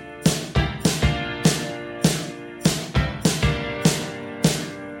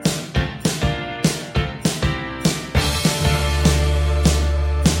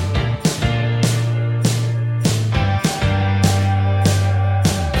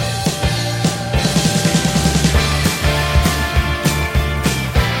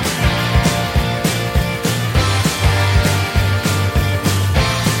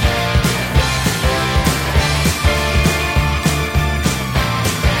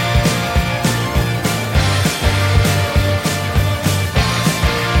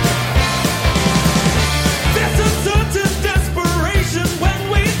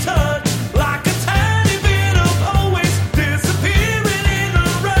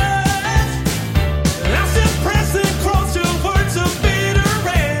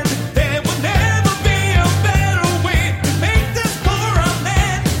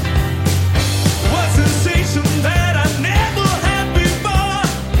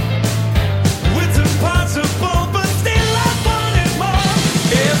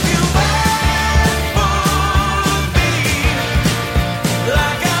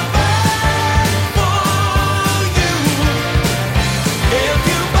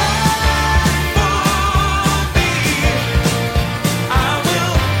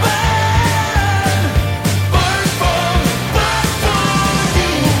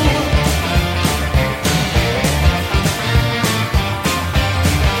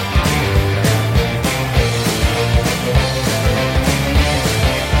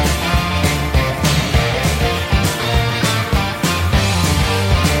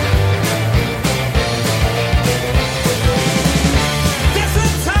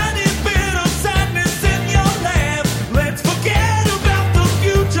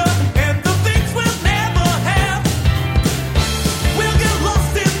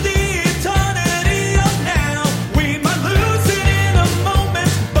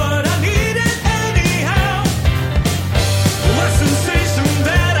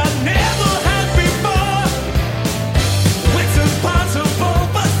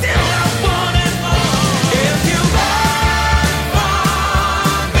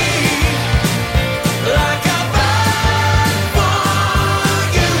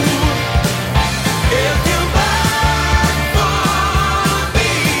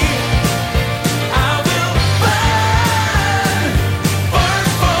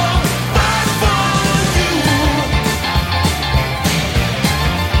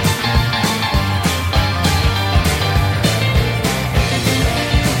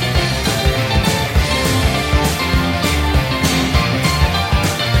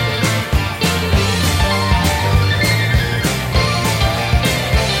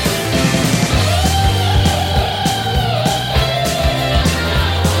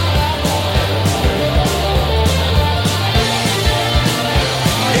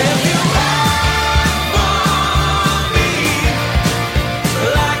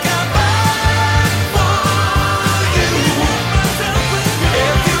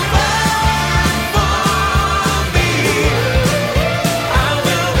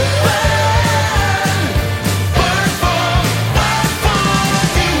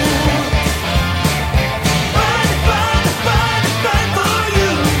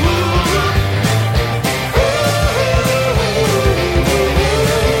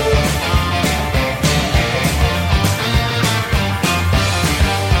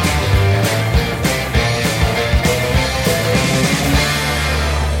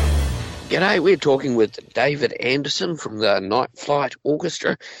 G'day, we're talking with David Anderson from the Night Flight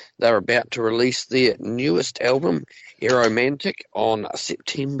Orchestra. They're about to release their newest album, Aromantic, on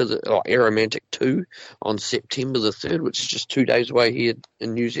Aromantic 2 on September the 3rd, which is just 2 days away here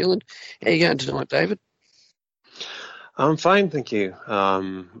in New Zealand. How are you going tonight, David? I'm fine, thank you.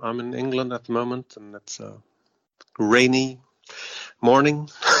 I'm in England at the moment, and it's a rainy morning,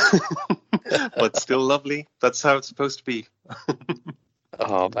 but still lovely. That's how it's supposed to be.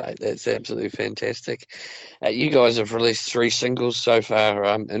 Oh, mate, that's absolutely fantastic. You guys have released 3 singles so far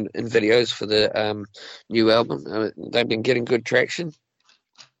in videos for the new album. They've been getting good traction.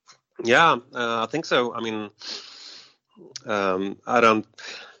 Yeah, I think so. I mean, I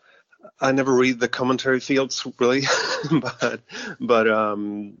never read the commentary fields really, but I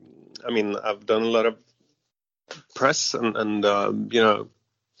mean, I've done a lot of press and you know,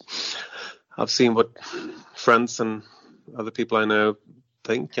 I've seen what friends and other people I know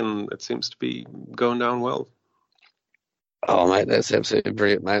think, and it seems to be going down well. Oh, mate, that's absolutely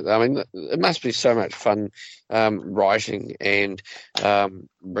brilliant, mate. I mean, it must be so much fun writing and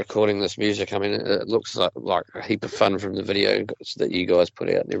recording this music. I mean, it looks like a heap of fun from the video that you guys put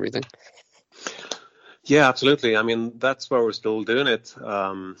out and everything. Yeah, absolutely. I mean, that's why we're still doing it.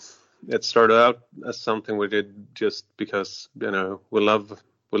 It started out as something we did just because, you know, we love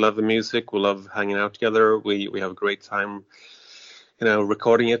the music, we love hanging out together, we have a great time, you know,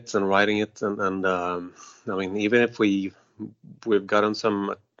 recording it and writing it, and I mean, even if we've gotten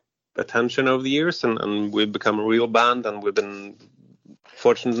some attention over the years, and we've become a real band, and we've been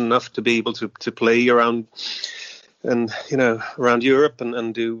fortunate enough to be able to play around, and you know, around Europe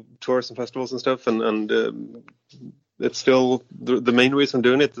and do tours and festivals and stuff, and it's still the main reason I'm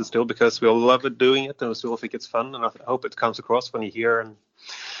doing it is still because we all love it doing it, and we still think it's fun, and I hope it comes across when you hear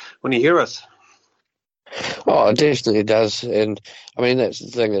us. Oh, it definitely does, and I mean that's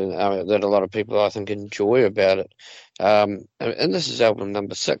the thing that a lot of people I think enjoy about it. And this is album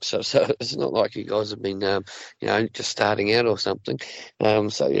number 6, so it's not like you guys have been, you know, just starting out or something.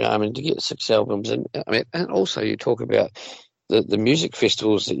 So you know, I mean, to get 6 albums, and I mean, and also you talk about the music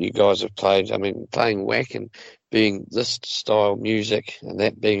festivals that you guys have played. I mean, playing Whack and being this style music, and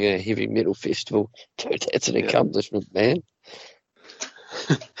that being a heavy metal festival, that's an accomplishment, man.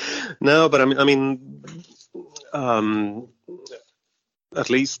 No, but I mean, at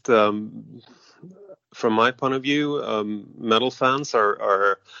least from my point of view, metal fans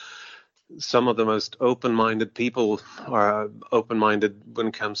are some of the most open-minded people. Are open-minded when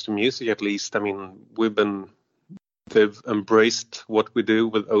it comes to music, at least. I mean, they've embraced what we do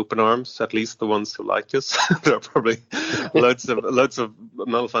with open arms, at least the ones who like us. There are probably loads of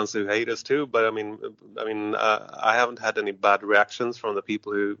metal fans who hate us too, but I mean, I haven't had any bad reactions from the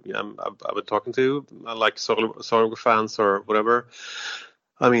people who I've been talking to, like Sorg fans or whatever.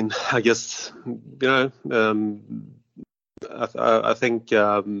 I mean, I guess, you know, I think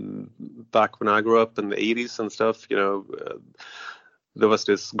back when I grew up in the 80s and stuff, you know, there was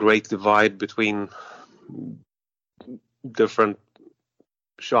this great divide between different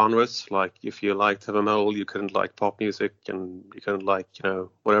genres. Like if you liked heavy metal, you couldn't like pop music, and you couldn't like, you know,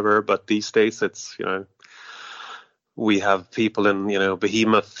 whatever. But these days it's, you know, we have people in, you know,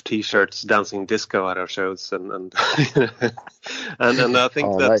 behemoth t-shirts dancing disco at our shows, and and I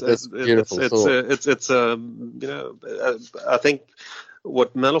think that's beautiful. It's you know, I think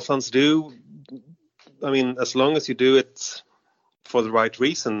what metal fans do, I mean, as long as you do it for the right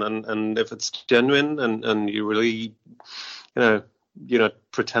reason, and if it's genuine, and you really, you know, you're not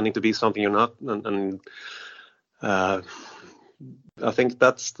pretending to be something you're not, and I think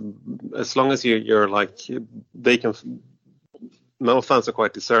that's, as long as you're like, they can, metal fans are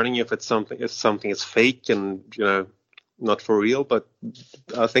quite discerning if something is fake and, you know, not for real. But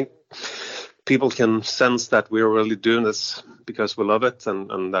I think people can sense that we're really doing this because we love it,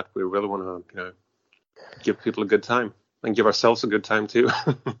 and that we really want to, you know, give people a good time and give ourselves a good time too.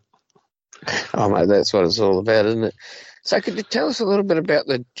 Oh, mate, that's what it's all about, isn't it? So could you tell us a little bit about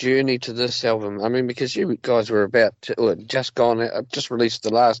the journey to this album? I mean, because you guys were just released the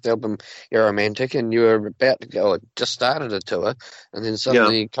last album, Aromantic, and you were about to go, just started a tour, and then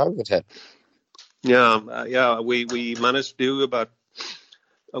suddenly COVID hit. Yeah, we managed to do about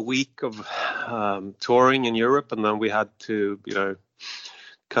a week of touring in Europe, and then we had to, you know,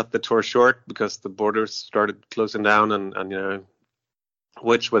 cut the tour short because the borders started closing down, and you know,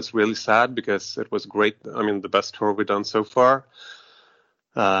 which was really sad because it was great. I mean, the best tour we've done so far.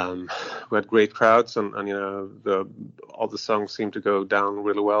 We had great crowds, and you know, all the songs seemed to go down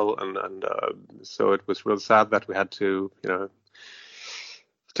really well, and so it was really sad that we had to, you know,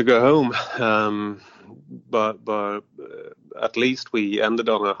 to go home. But at least we ended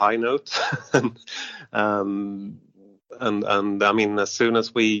on a high note. And I mean, as soon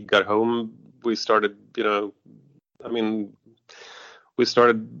as we got home, we started, we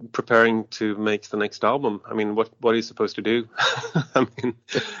started preparing to make the next album. I mean, what are you supposed to do?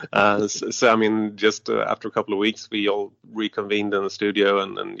 I mean, just after a couple of weeks, we all reconvened in the studio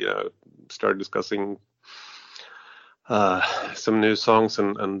and started discussing some new songs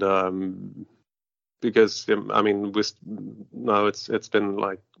and because I mean, now it's been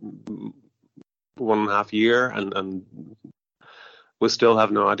like 1.5 years and we still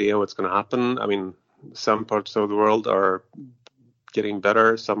have no idea what's going to happen. I mean, some parts of the world are getting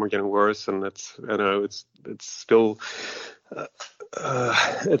better, some are getting worse, and it's still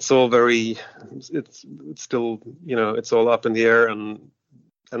it's all very it's still it's all up in the air and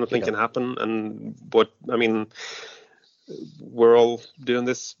anything can happen. And we're all doing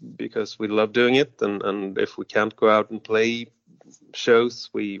this because we love doing it, and if we can't go out and play shows,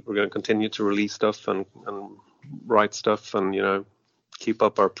 we're going to continue to release stuff and write stuff and keep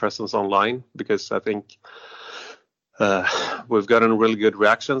up our presence online, because I think we've gotten really good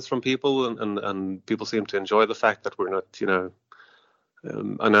reactions from people, and people seem to enjoy the fact that we're not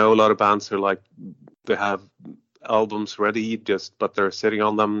I know a lot of bands are like, they have albums ready, but they're sitting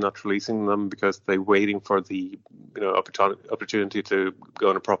on them, not releasing them because they're waiting for the opportunity to go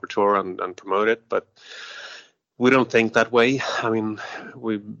on a proper tour and promote it. But we don't think that way. I mean,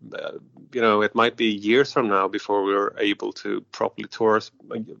 it might be years from now before we're able to properly tour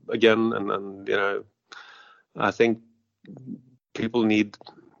again, and I think people need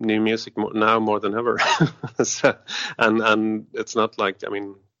new music now more than ever. and it's not like, I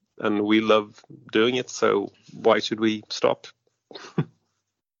mean, and we love doing it, so why should we stop?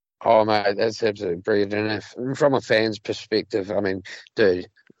 Oh, mate, that's absolutely brilliant. And from a fan's perspective, I mean, dude,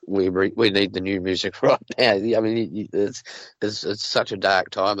 we need the new music right now. I mean, it's such a dark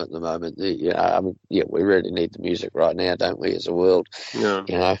time at the moment. We really need the music right now, don't we, as a world?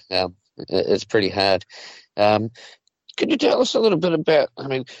 Yeah. It's pretty hard. Could you tell us a little bit about, I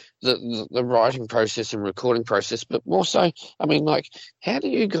mean, the writing process and recording process, but more so, I mean, like, how do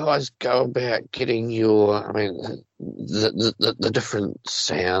you guys go about getting your, I mean, the different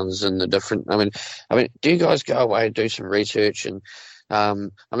sounds and the different, I mean, do you guys go away and do some research? And I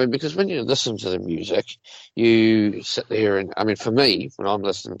mean, because when you listen to the music, you sit there and, I mean, for me, when I'm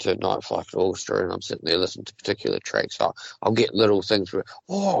listening to Night Flight Orchestra and I'm sitting there listening to particular tracks, I'll get little things where,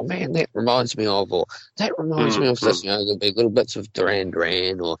 oh man, that reminds me of, or that reminds me of this. There'll be little bits of Duran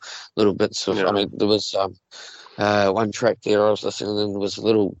Duran or little bits of, I mean, there was one track there I was listening, and there was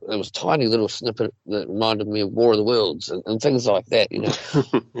a tiny little snippet that reminded me of War of the Worlds and things like that,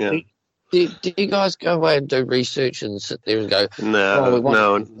 Yeah. Do you guys go away and do research and sit there and go,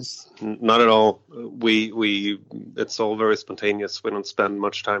 no, not at all. We it's all very spontaneous. We don't spend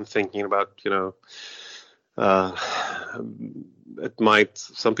much time thinking about,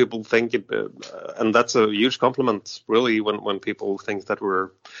 some people think it, and that's a huge compliment, really, when people think that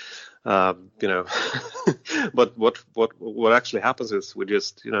we're, but what actually happens is we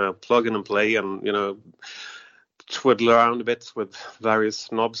just, plug in and play and, twiddle around a bit with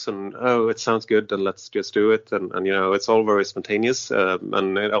various knobs and it sounds good and let's just do it, and it's all very spontaneous,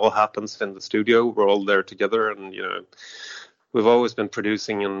 and it all happens in the studio. We're all there together, and we've always been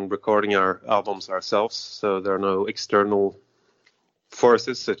producing and recording our albums ourselves, so there are no external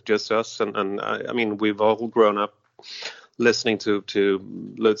forces. It's just us, and I mean, we've all grown up listening to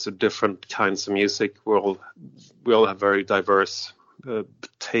loads of different kinds of music. We all have very diverse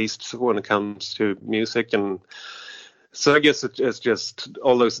tastes when it comes to music, and so I guess it's just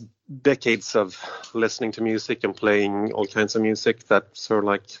all those decades of listening to music and playing all kinds of music that sort of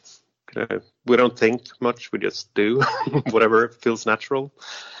like, we don't think much, we just do whatever feels natural.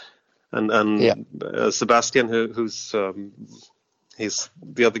 And Sebastian, who's he's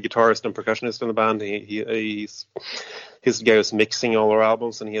the other guitarist and percussionist in the band. He's the guy who's mixing all our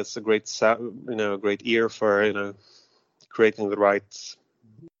albums, and he has a great great ear for creating the right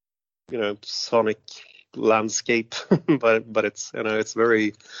sonic landscape. but it's it's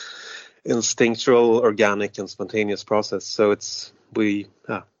very instinctual, organic, and spontaneous process. So we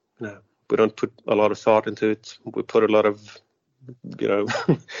don't put a lot of thought into it. We put a lot of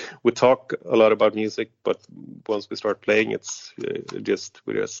we talk a lot about music, but once we start playing, we just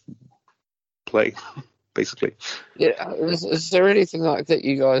play. Basically. Yeah, is there anything like that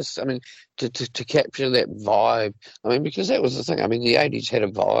you guys, I mean, to capture that vibe? I mean, because that was the thing. I mean, the 80s had a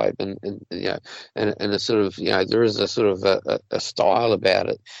vibe, and a sort of, there is a sort of a style about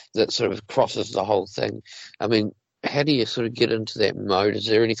it that sort of crosses the whole thing. I mean, how do you sort of get into that mode? Is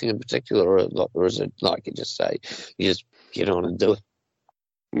there anything in particular, or is it like you just say, you just get on and do it.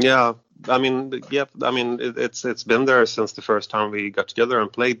 Yeah, I mean, it's been there since the first time we got together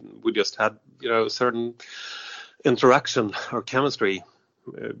and played. We just had, certain interaction or chemistry.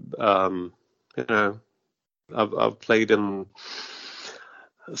 You know, I've played in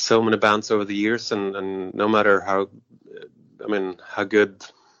so many bands over the years, and no matter how good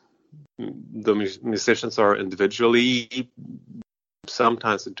the musicians are individually,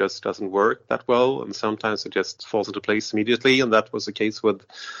 sometimes it just doesn't work that well, and sometimes it just falls into place immediately. And that was the case with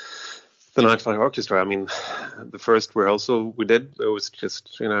the Nightfly Orchestra. I mean, the first rehearsal we did, it was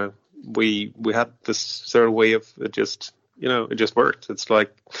just, we had this certain way of it just, it just worked. It's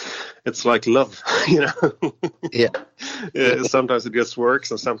like love, Yeah. Sometimes it just works,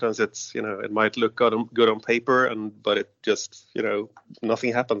 and sometimes it's, it might look good on paper, but it just,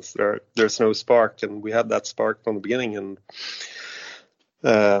 nothing happens. There's no spark, and we had that spark from the beginning. And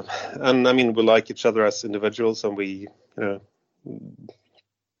I mean, we like each other as individuals, and we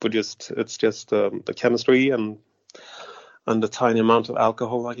it's just the chemistry and the tiny amount of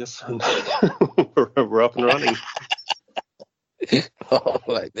alcohol, I guess, and we're up and running. Oh,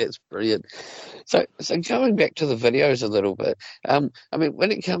 that's brilliant. So going back to the videos a little bit, I mean,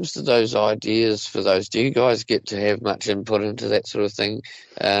 when it comes to those ideas for those, do you guys get to have much input into that sort of thing?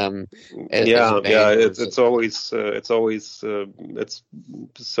 It's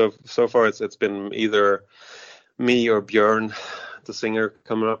so far it's been either me or Björn, the singer,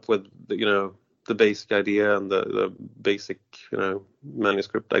 coming up with the basic idea and the basic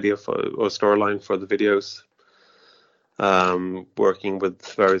manuscript idea or storyline for the videos. Working with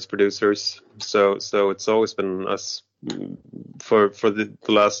various producers, so it's always been us. For the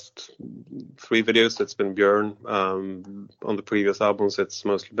last 3 videos, it's been Björn. On the previous albums, it's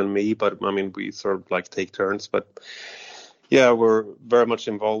mostly been me, but I mean, we sort of like take turns. But yeah, we're very much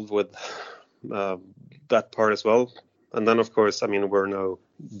involved with that part as well. And then, of course, I mean, we're no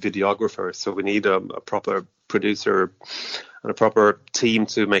videographers, so we need a proper producer and a proper team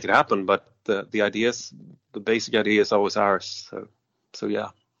to make it happen. But the ideas, the basic idea is always ours. So yeah,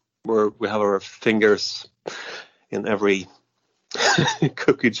 we have our fingers in every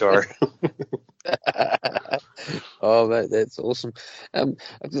cookie jar. Oh, mate, that's awesome.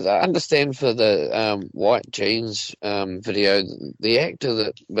 Because I understand for the White Jeans video, the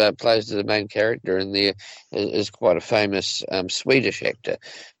actor that plays the main character in there is quite a famous Swedish actor.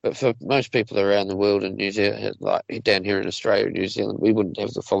 But for most people around the world in New Zealand, like down here in Australia and New Zealand, we wouldn't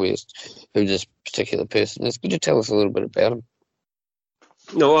have the foggiest who this particular person is. Could you tell us a little bit about him?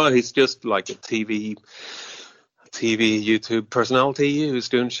 No, well, he's just like a TV YouTube personality who's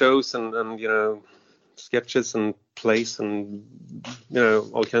doing shows and sketches and plays and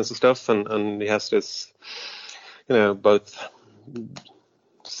all kinds of stuff, and he has this both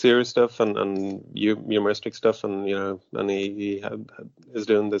serious stuff and humoristic stuff, and and he is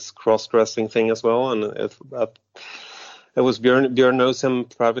doing this cross-dressing thing as well. And it was Björn knows him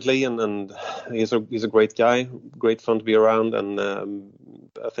privately, and he's a great guy, great fun to be around, and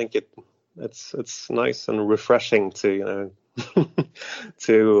I think it's nice and refreshing to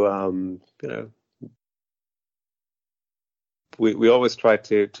we always try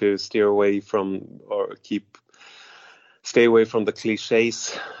to steer away from or stay away from the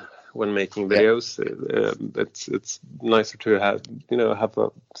cliches when making videos. Yeah. It's nicer to have a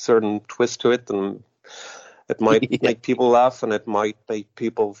certain twist to it, and it might make people laugh, and it might make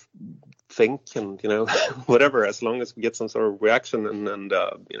people think, and whatever, as long as we get some sort of reaction, and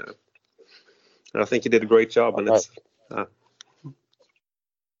I think he did a great job, and it's.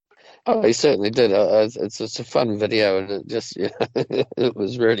 Oh, he certainly did. It's a fun video, and it just it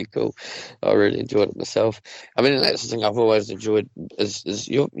was really cool. I really enjoyed it myself. I mean, and that's the thing I've always enjoyed is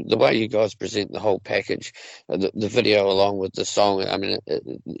the way you guys present the whole package, the video along with the song. I mean,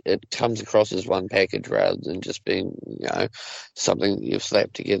 it comes across as one package rather than just being something that you've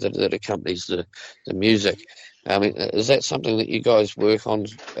slapped together that accompanies the music. I mean, is that something that you guys work on,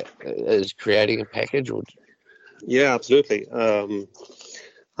 is creating a package? Or? Yeah, absolutely.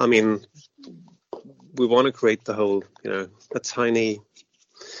 I mean, we want to create the whole, our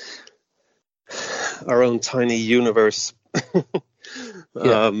own tiny universe.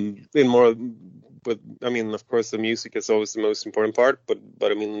 In more, but I mean, of course, the music is always the most important part. But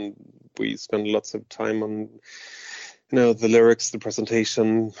I mean, we spend lots of time on, the lyrics, the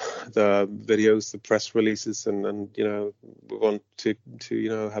presentation, the videos, the press releases, and we want to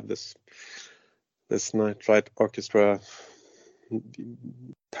have this Nightfly Orchestra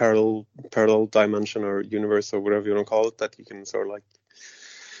parallel dimension or universe or whatever you want to call it, that you can sort of like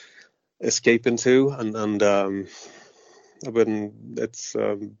escape into, and when it's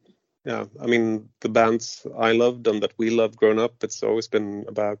yeah. I mean, the bands I loved and that we loved growing up, it's always been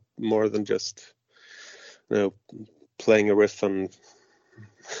about more than just, playing a riff and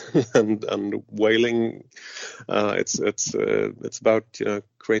and wailing. It's about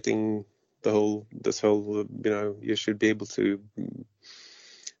creating this whole you should be able to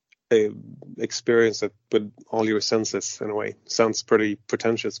experience it with all your senses in a way. Sounds pretty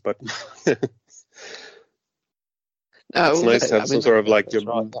pretentious, but No, it's nice to have some sort of like that's a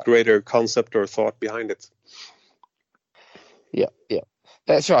right. greater concept or thought behind it. Yeah, yeah.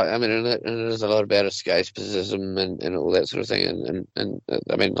 That's right. I mean, and it is a lot about escapism and all that sort of thing. And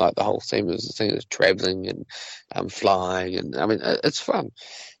I mean, like the whole theme is traveling and flying. And I mean, it's fun.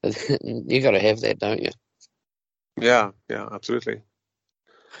 You got to have that, don't you? Yeah, absolutely.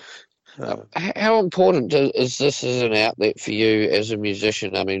 How important is this as an outlet for you as a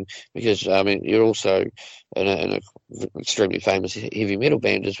musician? I mean, because I mean, you're also in an extremely famous heavy metal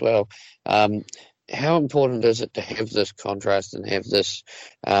band as well. How important is it to have this contrast and have this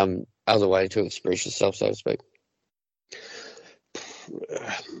other way to express yourself, so to speak?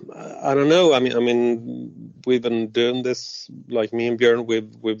 I don't know. I mean, we've been doing this, like me and Björn.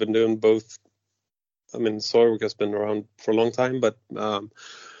 We've been doing both. I mean, Soilwork has been around for a long time, but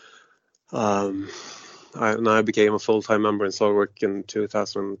I became a full-time member in Soilwork in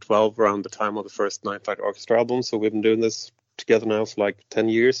 2012, around the time of the first Nightlight Orchestra album. So we've been doing this together now for like 10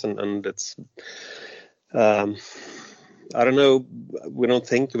 years, and it's I don't know, we don't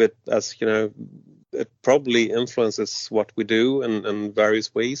think of it as it probably influences what we do in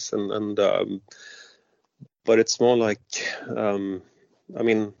various ways, and but it's more like I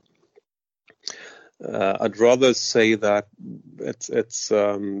mean, I'd rather say that it's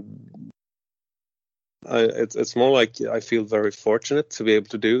more like I feel very fortunate to be able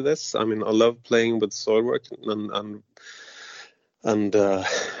to do this. I mean, I love playing with Soilwork and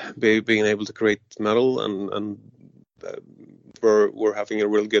being able to create metal, and we're having a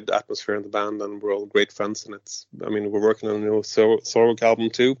real good atmosphere in the band, and we're all great friends. And we're working on a new Soilwork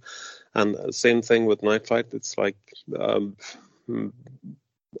album too, and same thing with Nightlight. It's like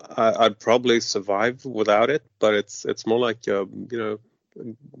I'd probably survive without it, but it's more like a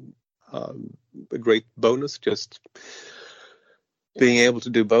great bonus just being able to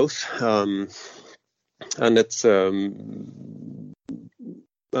do both, and it's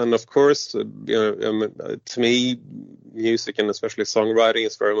and of course to me, music and especially songwriting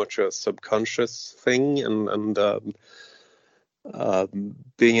is very much a subconscious thing, and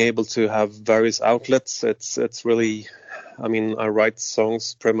being able to have various outlets, it's really, I mean, I write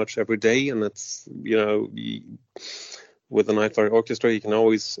songs pretty much every day, and it's with the Nightlight Orchestra, you can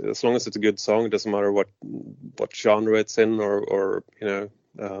always, as long as it's a good song, it doesn't matter what genre it's in, or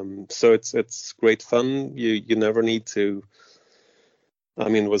so it's great fun. You never need to. I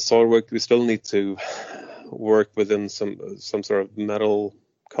mean, with Soilwork, we still need to work within some sort of metal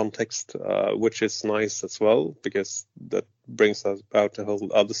context, which is nice as well, because that brings us out a whole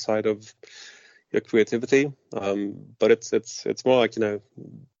other side of your creativity. But it's more like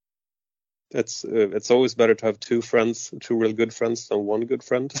it's always better to have two real good friends than one good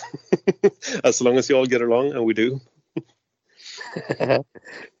friend, as long as you all get along, and we do.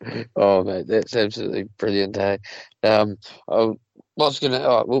 Oh, mate, that's absolutely brilliant, eh? What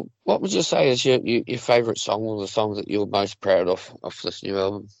would you say is your favourite song, or the song that you're most proud of this new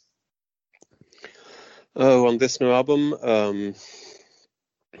album? Oh, on this new album,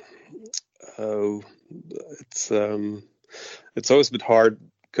 it's always a bit hard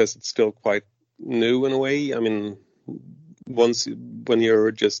because it's still quite new in a way. I mean, when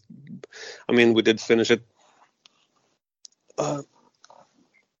you're just, I mean, we did finish it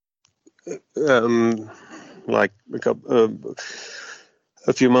like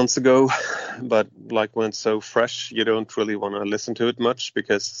a few months ago, but like when it's so fresh, you don't really want to listen to it much,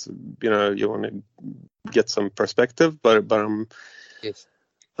 because you want to get some perspective. But Yes.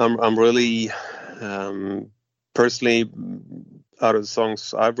 I'm really personally, out of the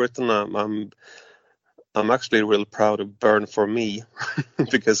songs I've written, I'm actually real proud of Burn For Me,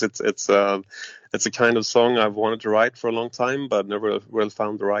 because it's a kind of song I've wanted to write for a long time, but never really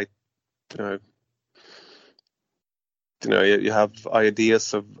found the right. You have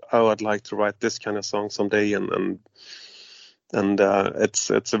ideas of, I'd like to write this kind of song someday, and it's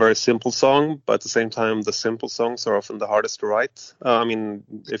a very simple song, but at the same time, the simple songs are often the hardest to write. I mean,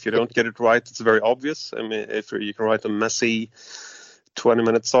 if you don't get it right, it's very obvious. I mean, if you can write a messy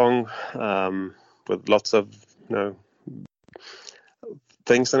 20-minute song with lots of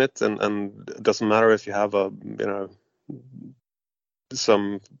things in it, and it doesn't matter if you have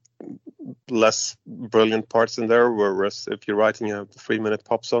some less brilliant parts in there, whereas if you're writing a 3-minute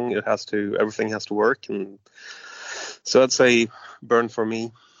pop song, everything has to work. And so I'd say Burn for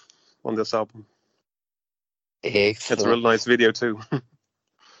Me on this album. Excellent. It's a real nice video too.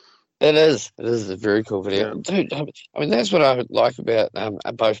 It is a very cool video. Yeah. Dude, I mean, that's what I like about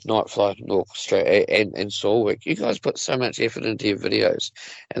both Night Flight and Orchestra and Soilwork. You guys put so much effort into your videos,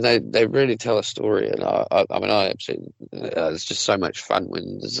 and they really tell a story. And I absolutely, it's just so much fun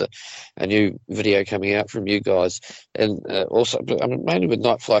when there's a new video coming out from you guys. And also, I mean, mainly with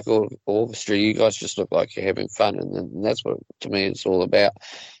Night Flight or Orchestra, you guys just look like you're having fun, and that's what, to me, it's all about.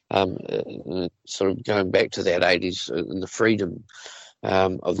 Sort of going back to that 80s and the freedom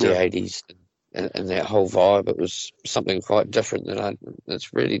of the 80s and that whole vibe. It was something quite different that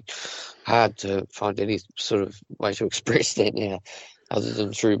it's really hard to find any sort of way to express that now other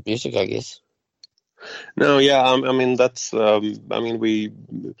than through music, I guess. No, yeah, I mean, that's, I mean, we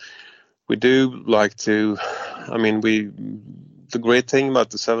do like to, I mean, the great thing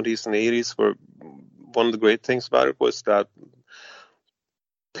about the 70s and 80s one of the great things about it was that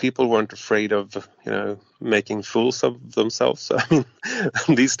people weren't afraid of, making fools of themselves. I mean,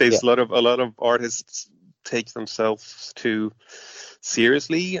 these days a lot of artists take themselves too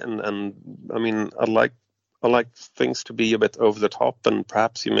seriously, and I mean, I like things to be a bit over the top, and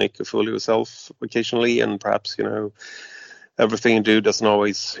perhaps you make a fool of yourself occasionally, and perhaps everything you do doesn't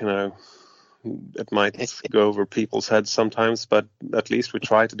always it might go over people's heads sometimes, but at least we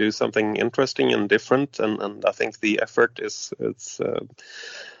try to do something interesting and different, and I think the effort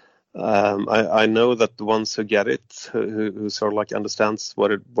I know that the ones who get it, who sort of like understands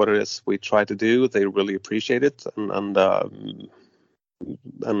what it is we try to do, they really appreciate it, and I'd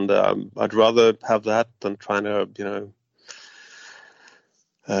rather have that than trying to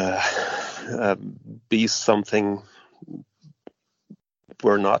be something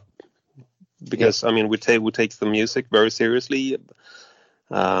we're not. Because I mean, we take the music very seriously,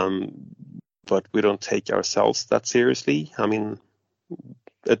 but we don't take ourselves that seriously. I mean,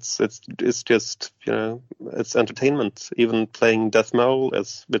 it's just it's entertainment. Even playing death metal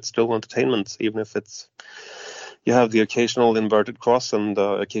it's still entertainment, even if it's you have the occasional inverted cross and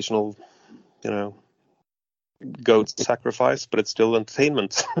the occasional goat sacrifice, but it's still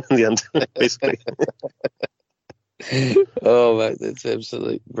entertainment in the end, basically. Oh, mate, that's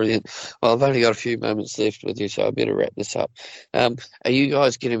absolutely brilliant. Well, I've only got a few moments left with you, so I better wrap this up. Are you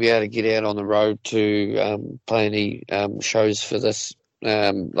guys going to be able to get out on the road to play any shows for this,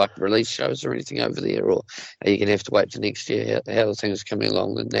 like release shows or anything over there, or are you going to have to wait till next year? How are things coming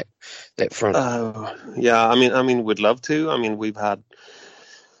along in that front? Yeah, I mean, we'd love to. I mean, we've had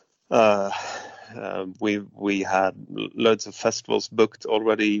we had loads of festivals booked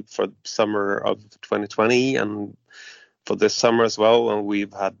already for summer of 2020 and for this summer as well, and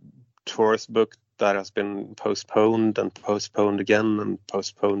we've had tours booked that has been postponed and postponed again and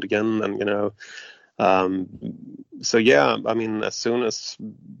postponed again, and so yeah, I mean, as soon as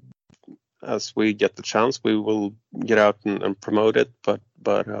we get the chance, we will get out and promote it, but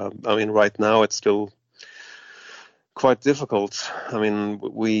I mean, right now it's still quite difficult. I mean,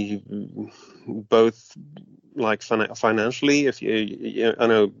 we both, like, financially, if I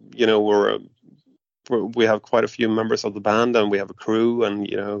know, we have quite a few members of the band, and we have a crew, and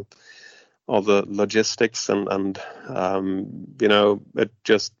all the logistics, and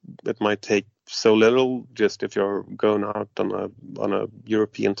it might take so little just if you're going out on a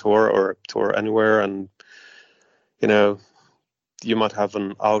European tour or a tour anywhere, and you might have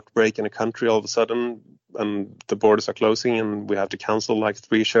an outbreak in a country all of a sudden, and the borders are closing, and we have to cancel like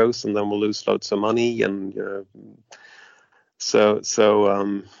 3 shows, and then we'll lose loads of money, and so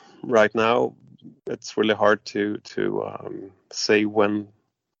right now it's really hard to say when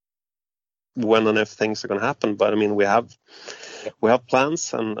and if things are going to happen. But I mean, we have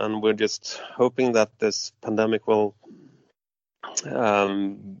plans, and we're just hoping that this pandemic will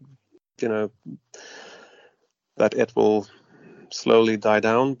that it will slowly die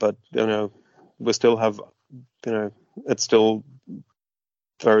down, but we still have, it's still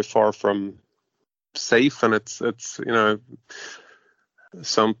very far from safe, and it's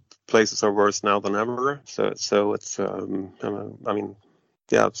some places are worse now than ever. So it's I mean,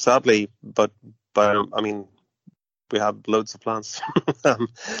 yeah, sadly, but I mean, we have loads of plans,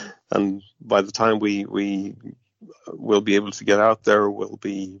 and by the time we will be able to get out there, we'll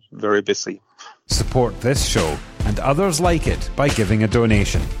be very busy. Support this show and others like it by giving a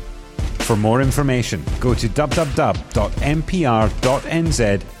donation. For more information, go to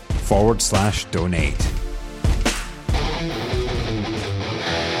www.mpr.nz/donate.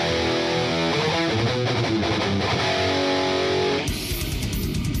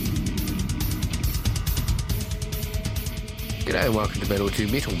 and welcome to Metal to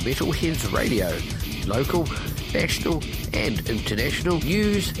Metal, Metalheads Radio. Local, national and international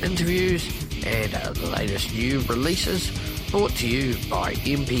news, interviews and the latest new releases brought to you by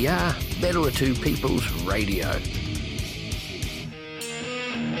MPR, Metal to People's Radio.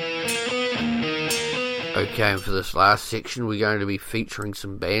 Okay, and for this last section we're going to be featuring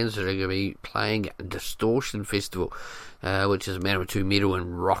some bands that are going to be playing at Distortion Festival, which is a Manawatu Metal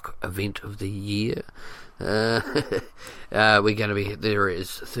and Rock event of the year. We're going to be, there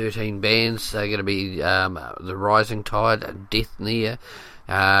is 13 bands. They're going to be The Rising Tide, Death Near,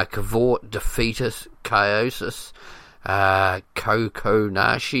 Cavort, Defeatus, Chaosis,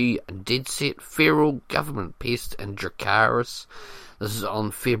 Kokonashi, Dead Set, Feral, Government Pest and Dracaris. This is on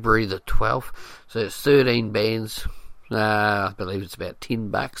February the 12th, so it's 13 bands. I believe it's about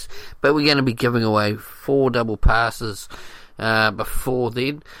 $10, but we're going to be giving away 4 double passes before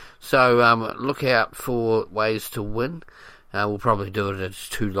then. So look out for ways to win. We'll probably do it as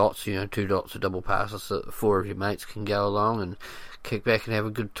 2 lots, 2 lots of double passes so that 4 of your mates can go along and kick back and have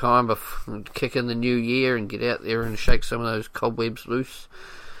a good time, kick in the new year and get out there and shake some of those cobwebs loose.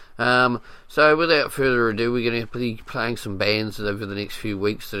 So without further ado, we're going to be playing some bands over the next few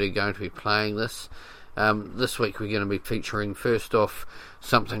weeks that are going to be playing this. This week we're going to be featuring, first off,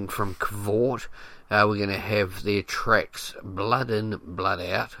 something from Cavort. We're going to have their tracks Blood In, Blood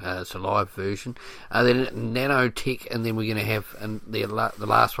Out. It's a live version. Then Nanotech, and then we're going to have the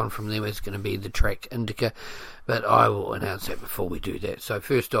last one from them is going to be the track Indica. But I will announce that before we do that. So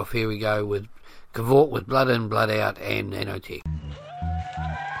first off, here we go with Cavort with Blood In, Blood Out and Nanotech.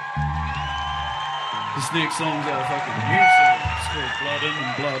 This next song's got a fucking new song. It's called Blood In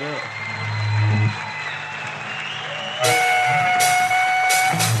and Blood Out.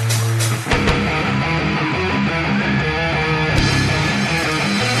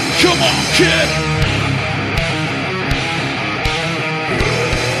 Come on, kid!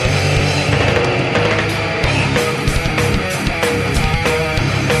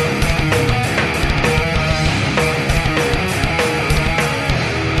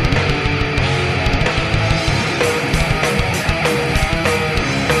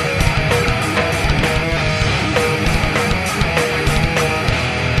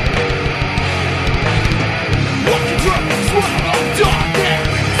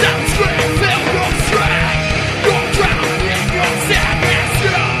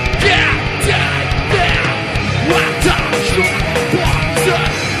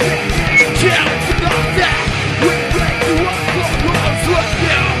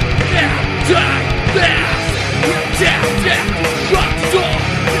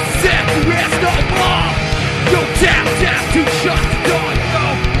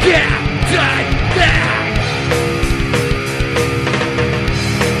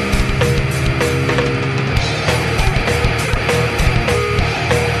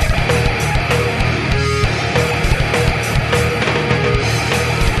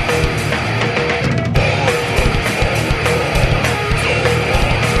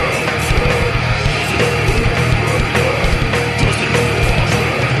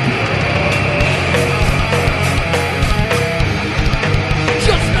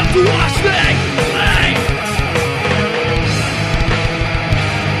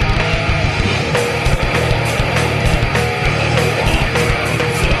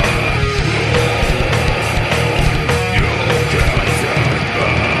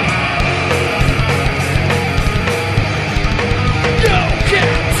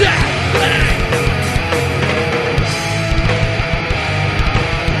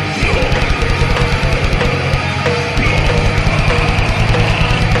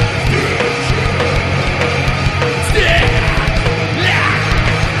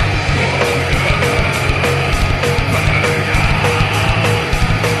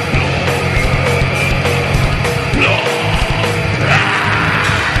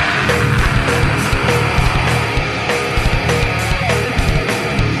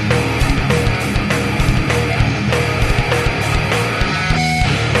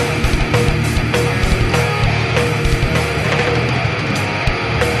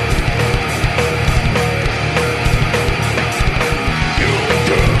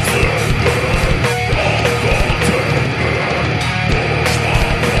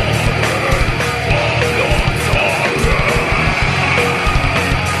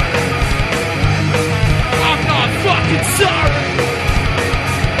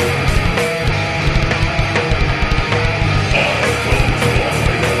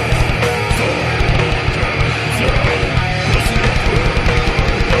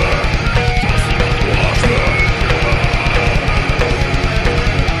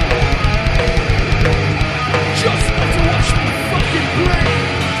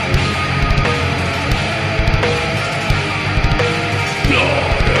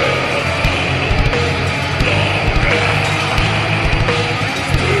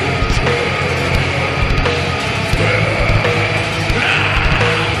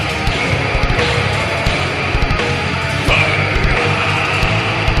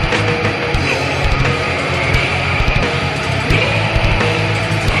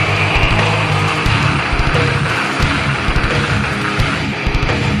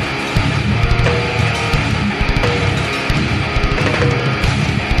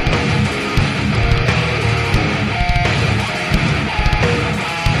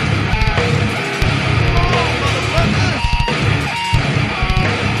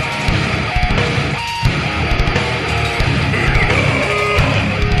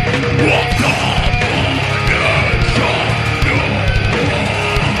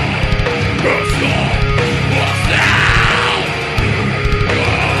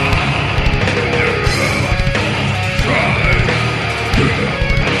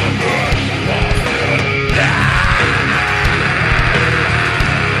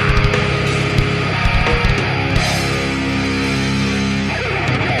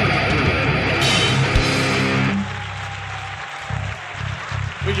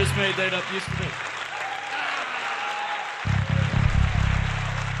 made that up yesterday.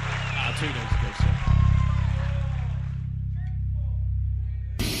 2 days ago, sir.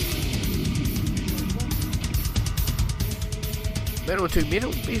 Metal to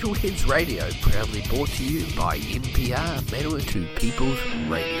Metal, Metalheads Radio, proudly brought to you by NPR, Metal to People's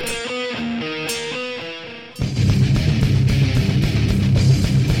Radio.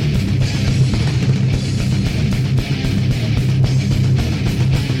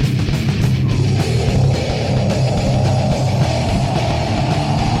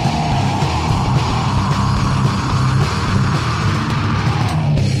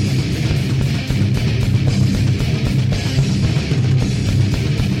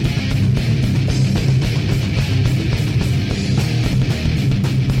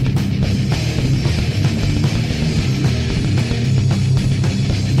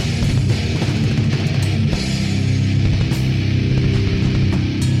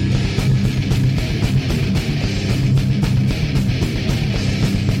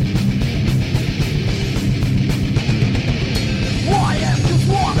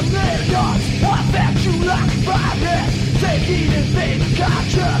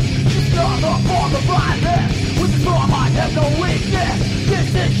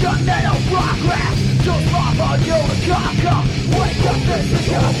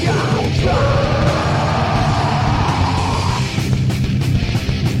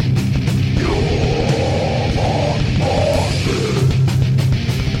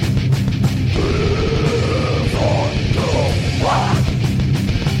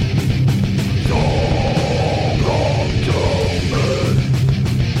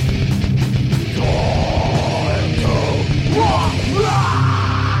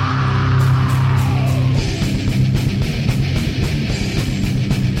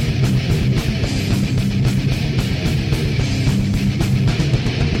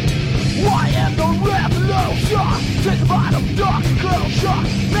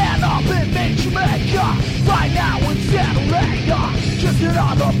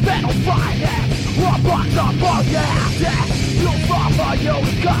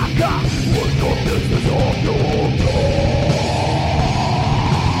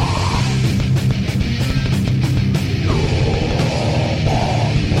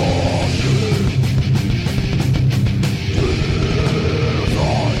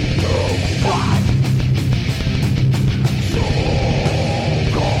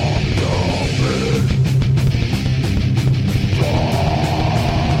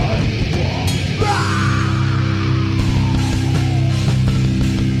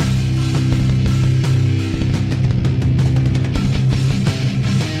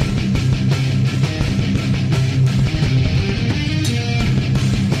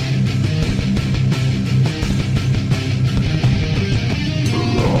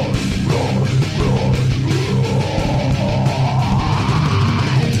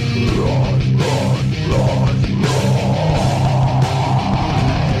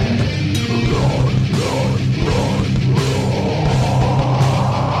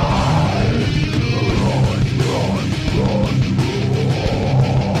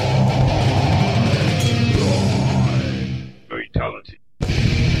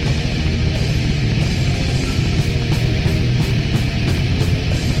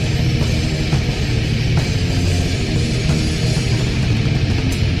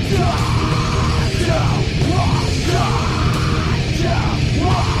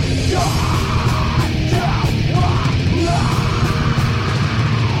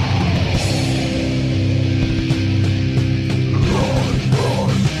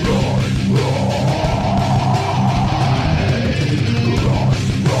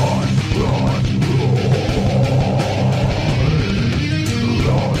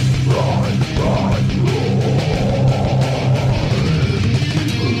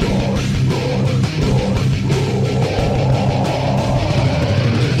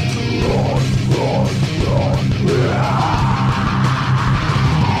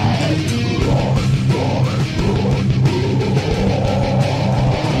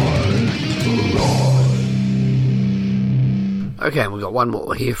 Okay, we've got one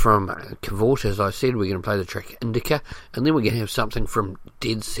more here from Cavort. As I said, we're going to play the track Indica, and then we're going to have something from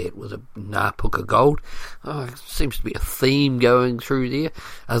Dead Set with a Napuka Gold. Seems to be a theme going through there,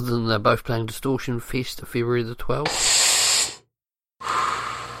 other than they're both playing Distortion Fest February the 12th.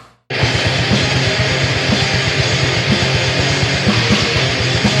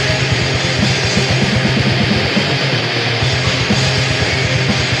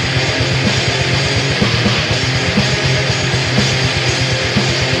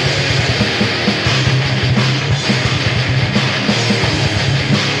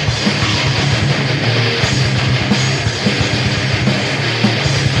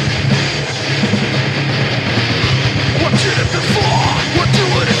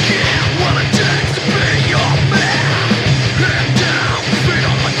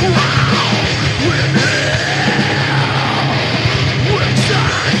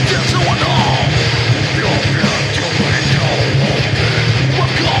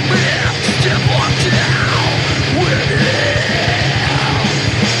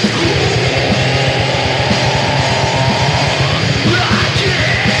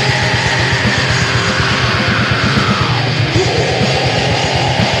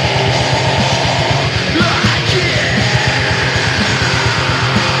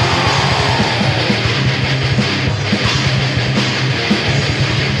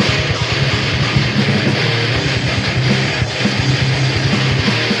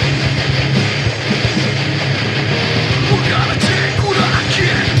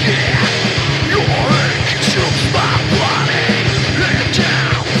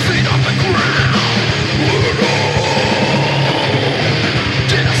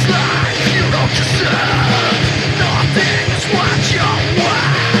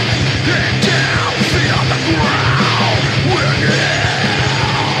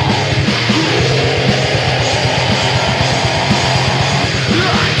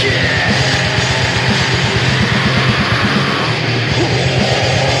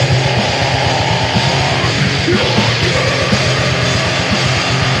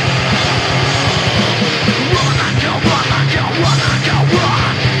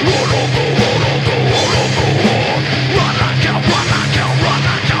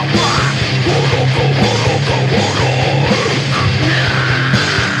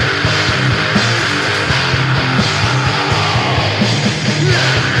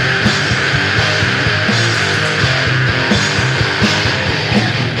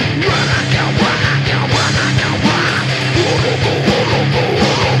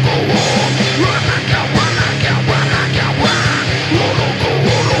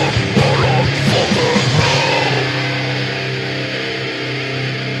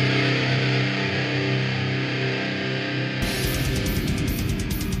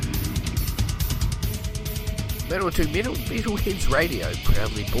 Manawatu Metalheads Radio,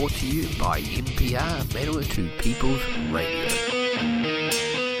 proudly brought to you by MPR, Manawatu People's Radio.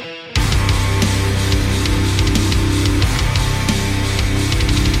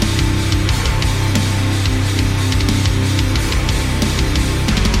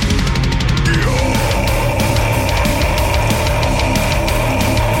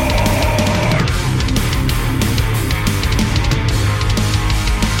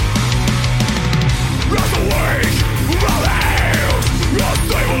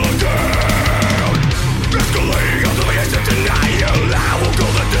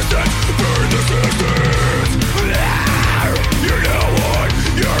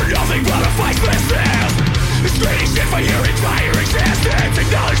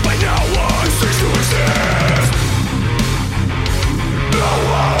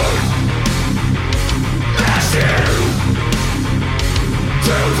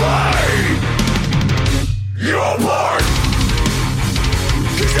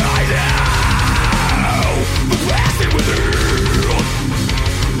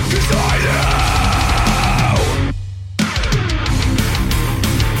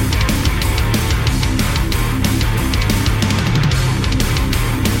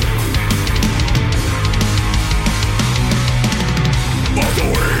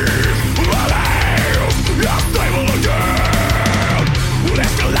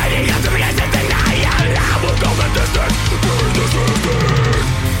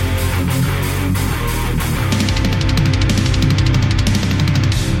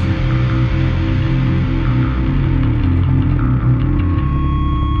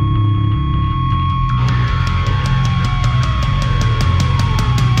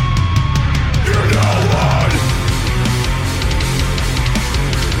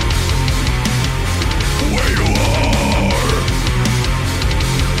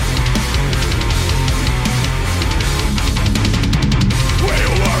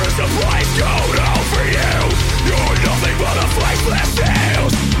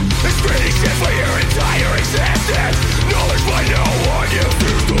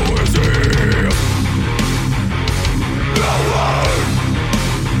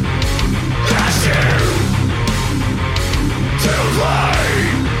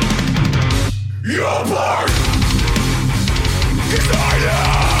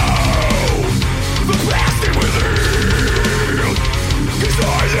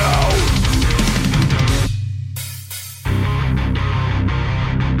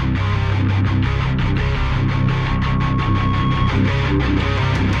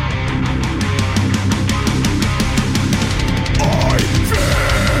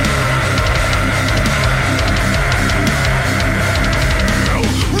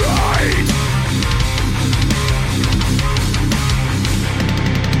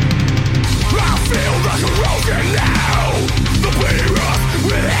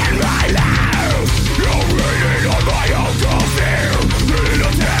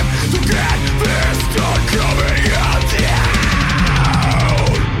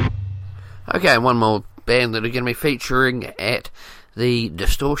 Okay, one more band that are going to be featuring at the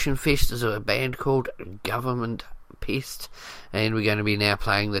Distortion Fest is a band called Government Pest, and we're going to be now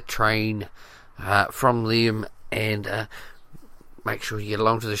playing the Train from them, and make sure you get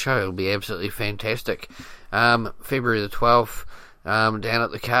along to the show. It'll be absolutely fantastic. February the 12th, down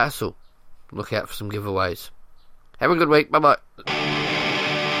at the castle. Look out for some giveaways. Have a good week. Bye-bye.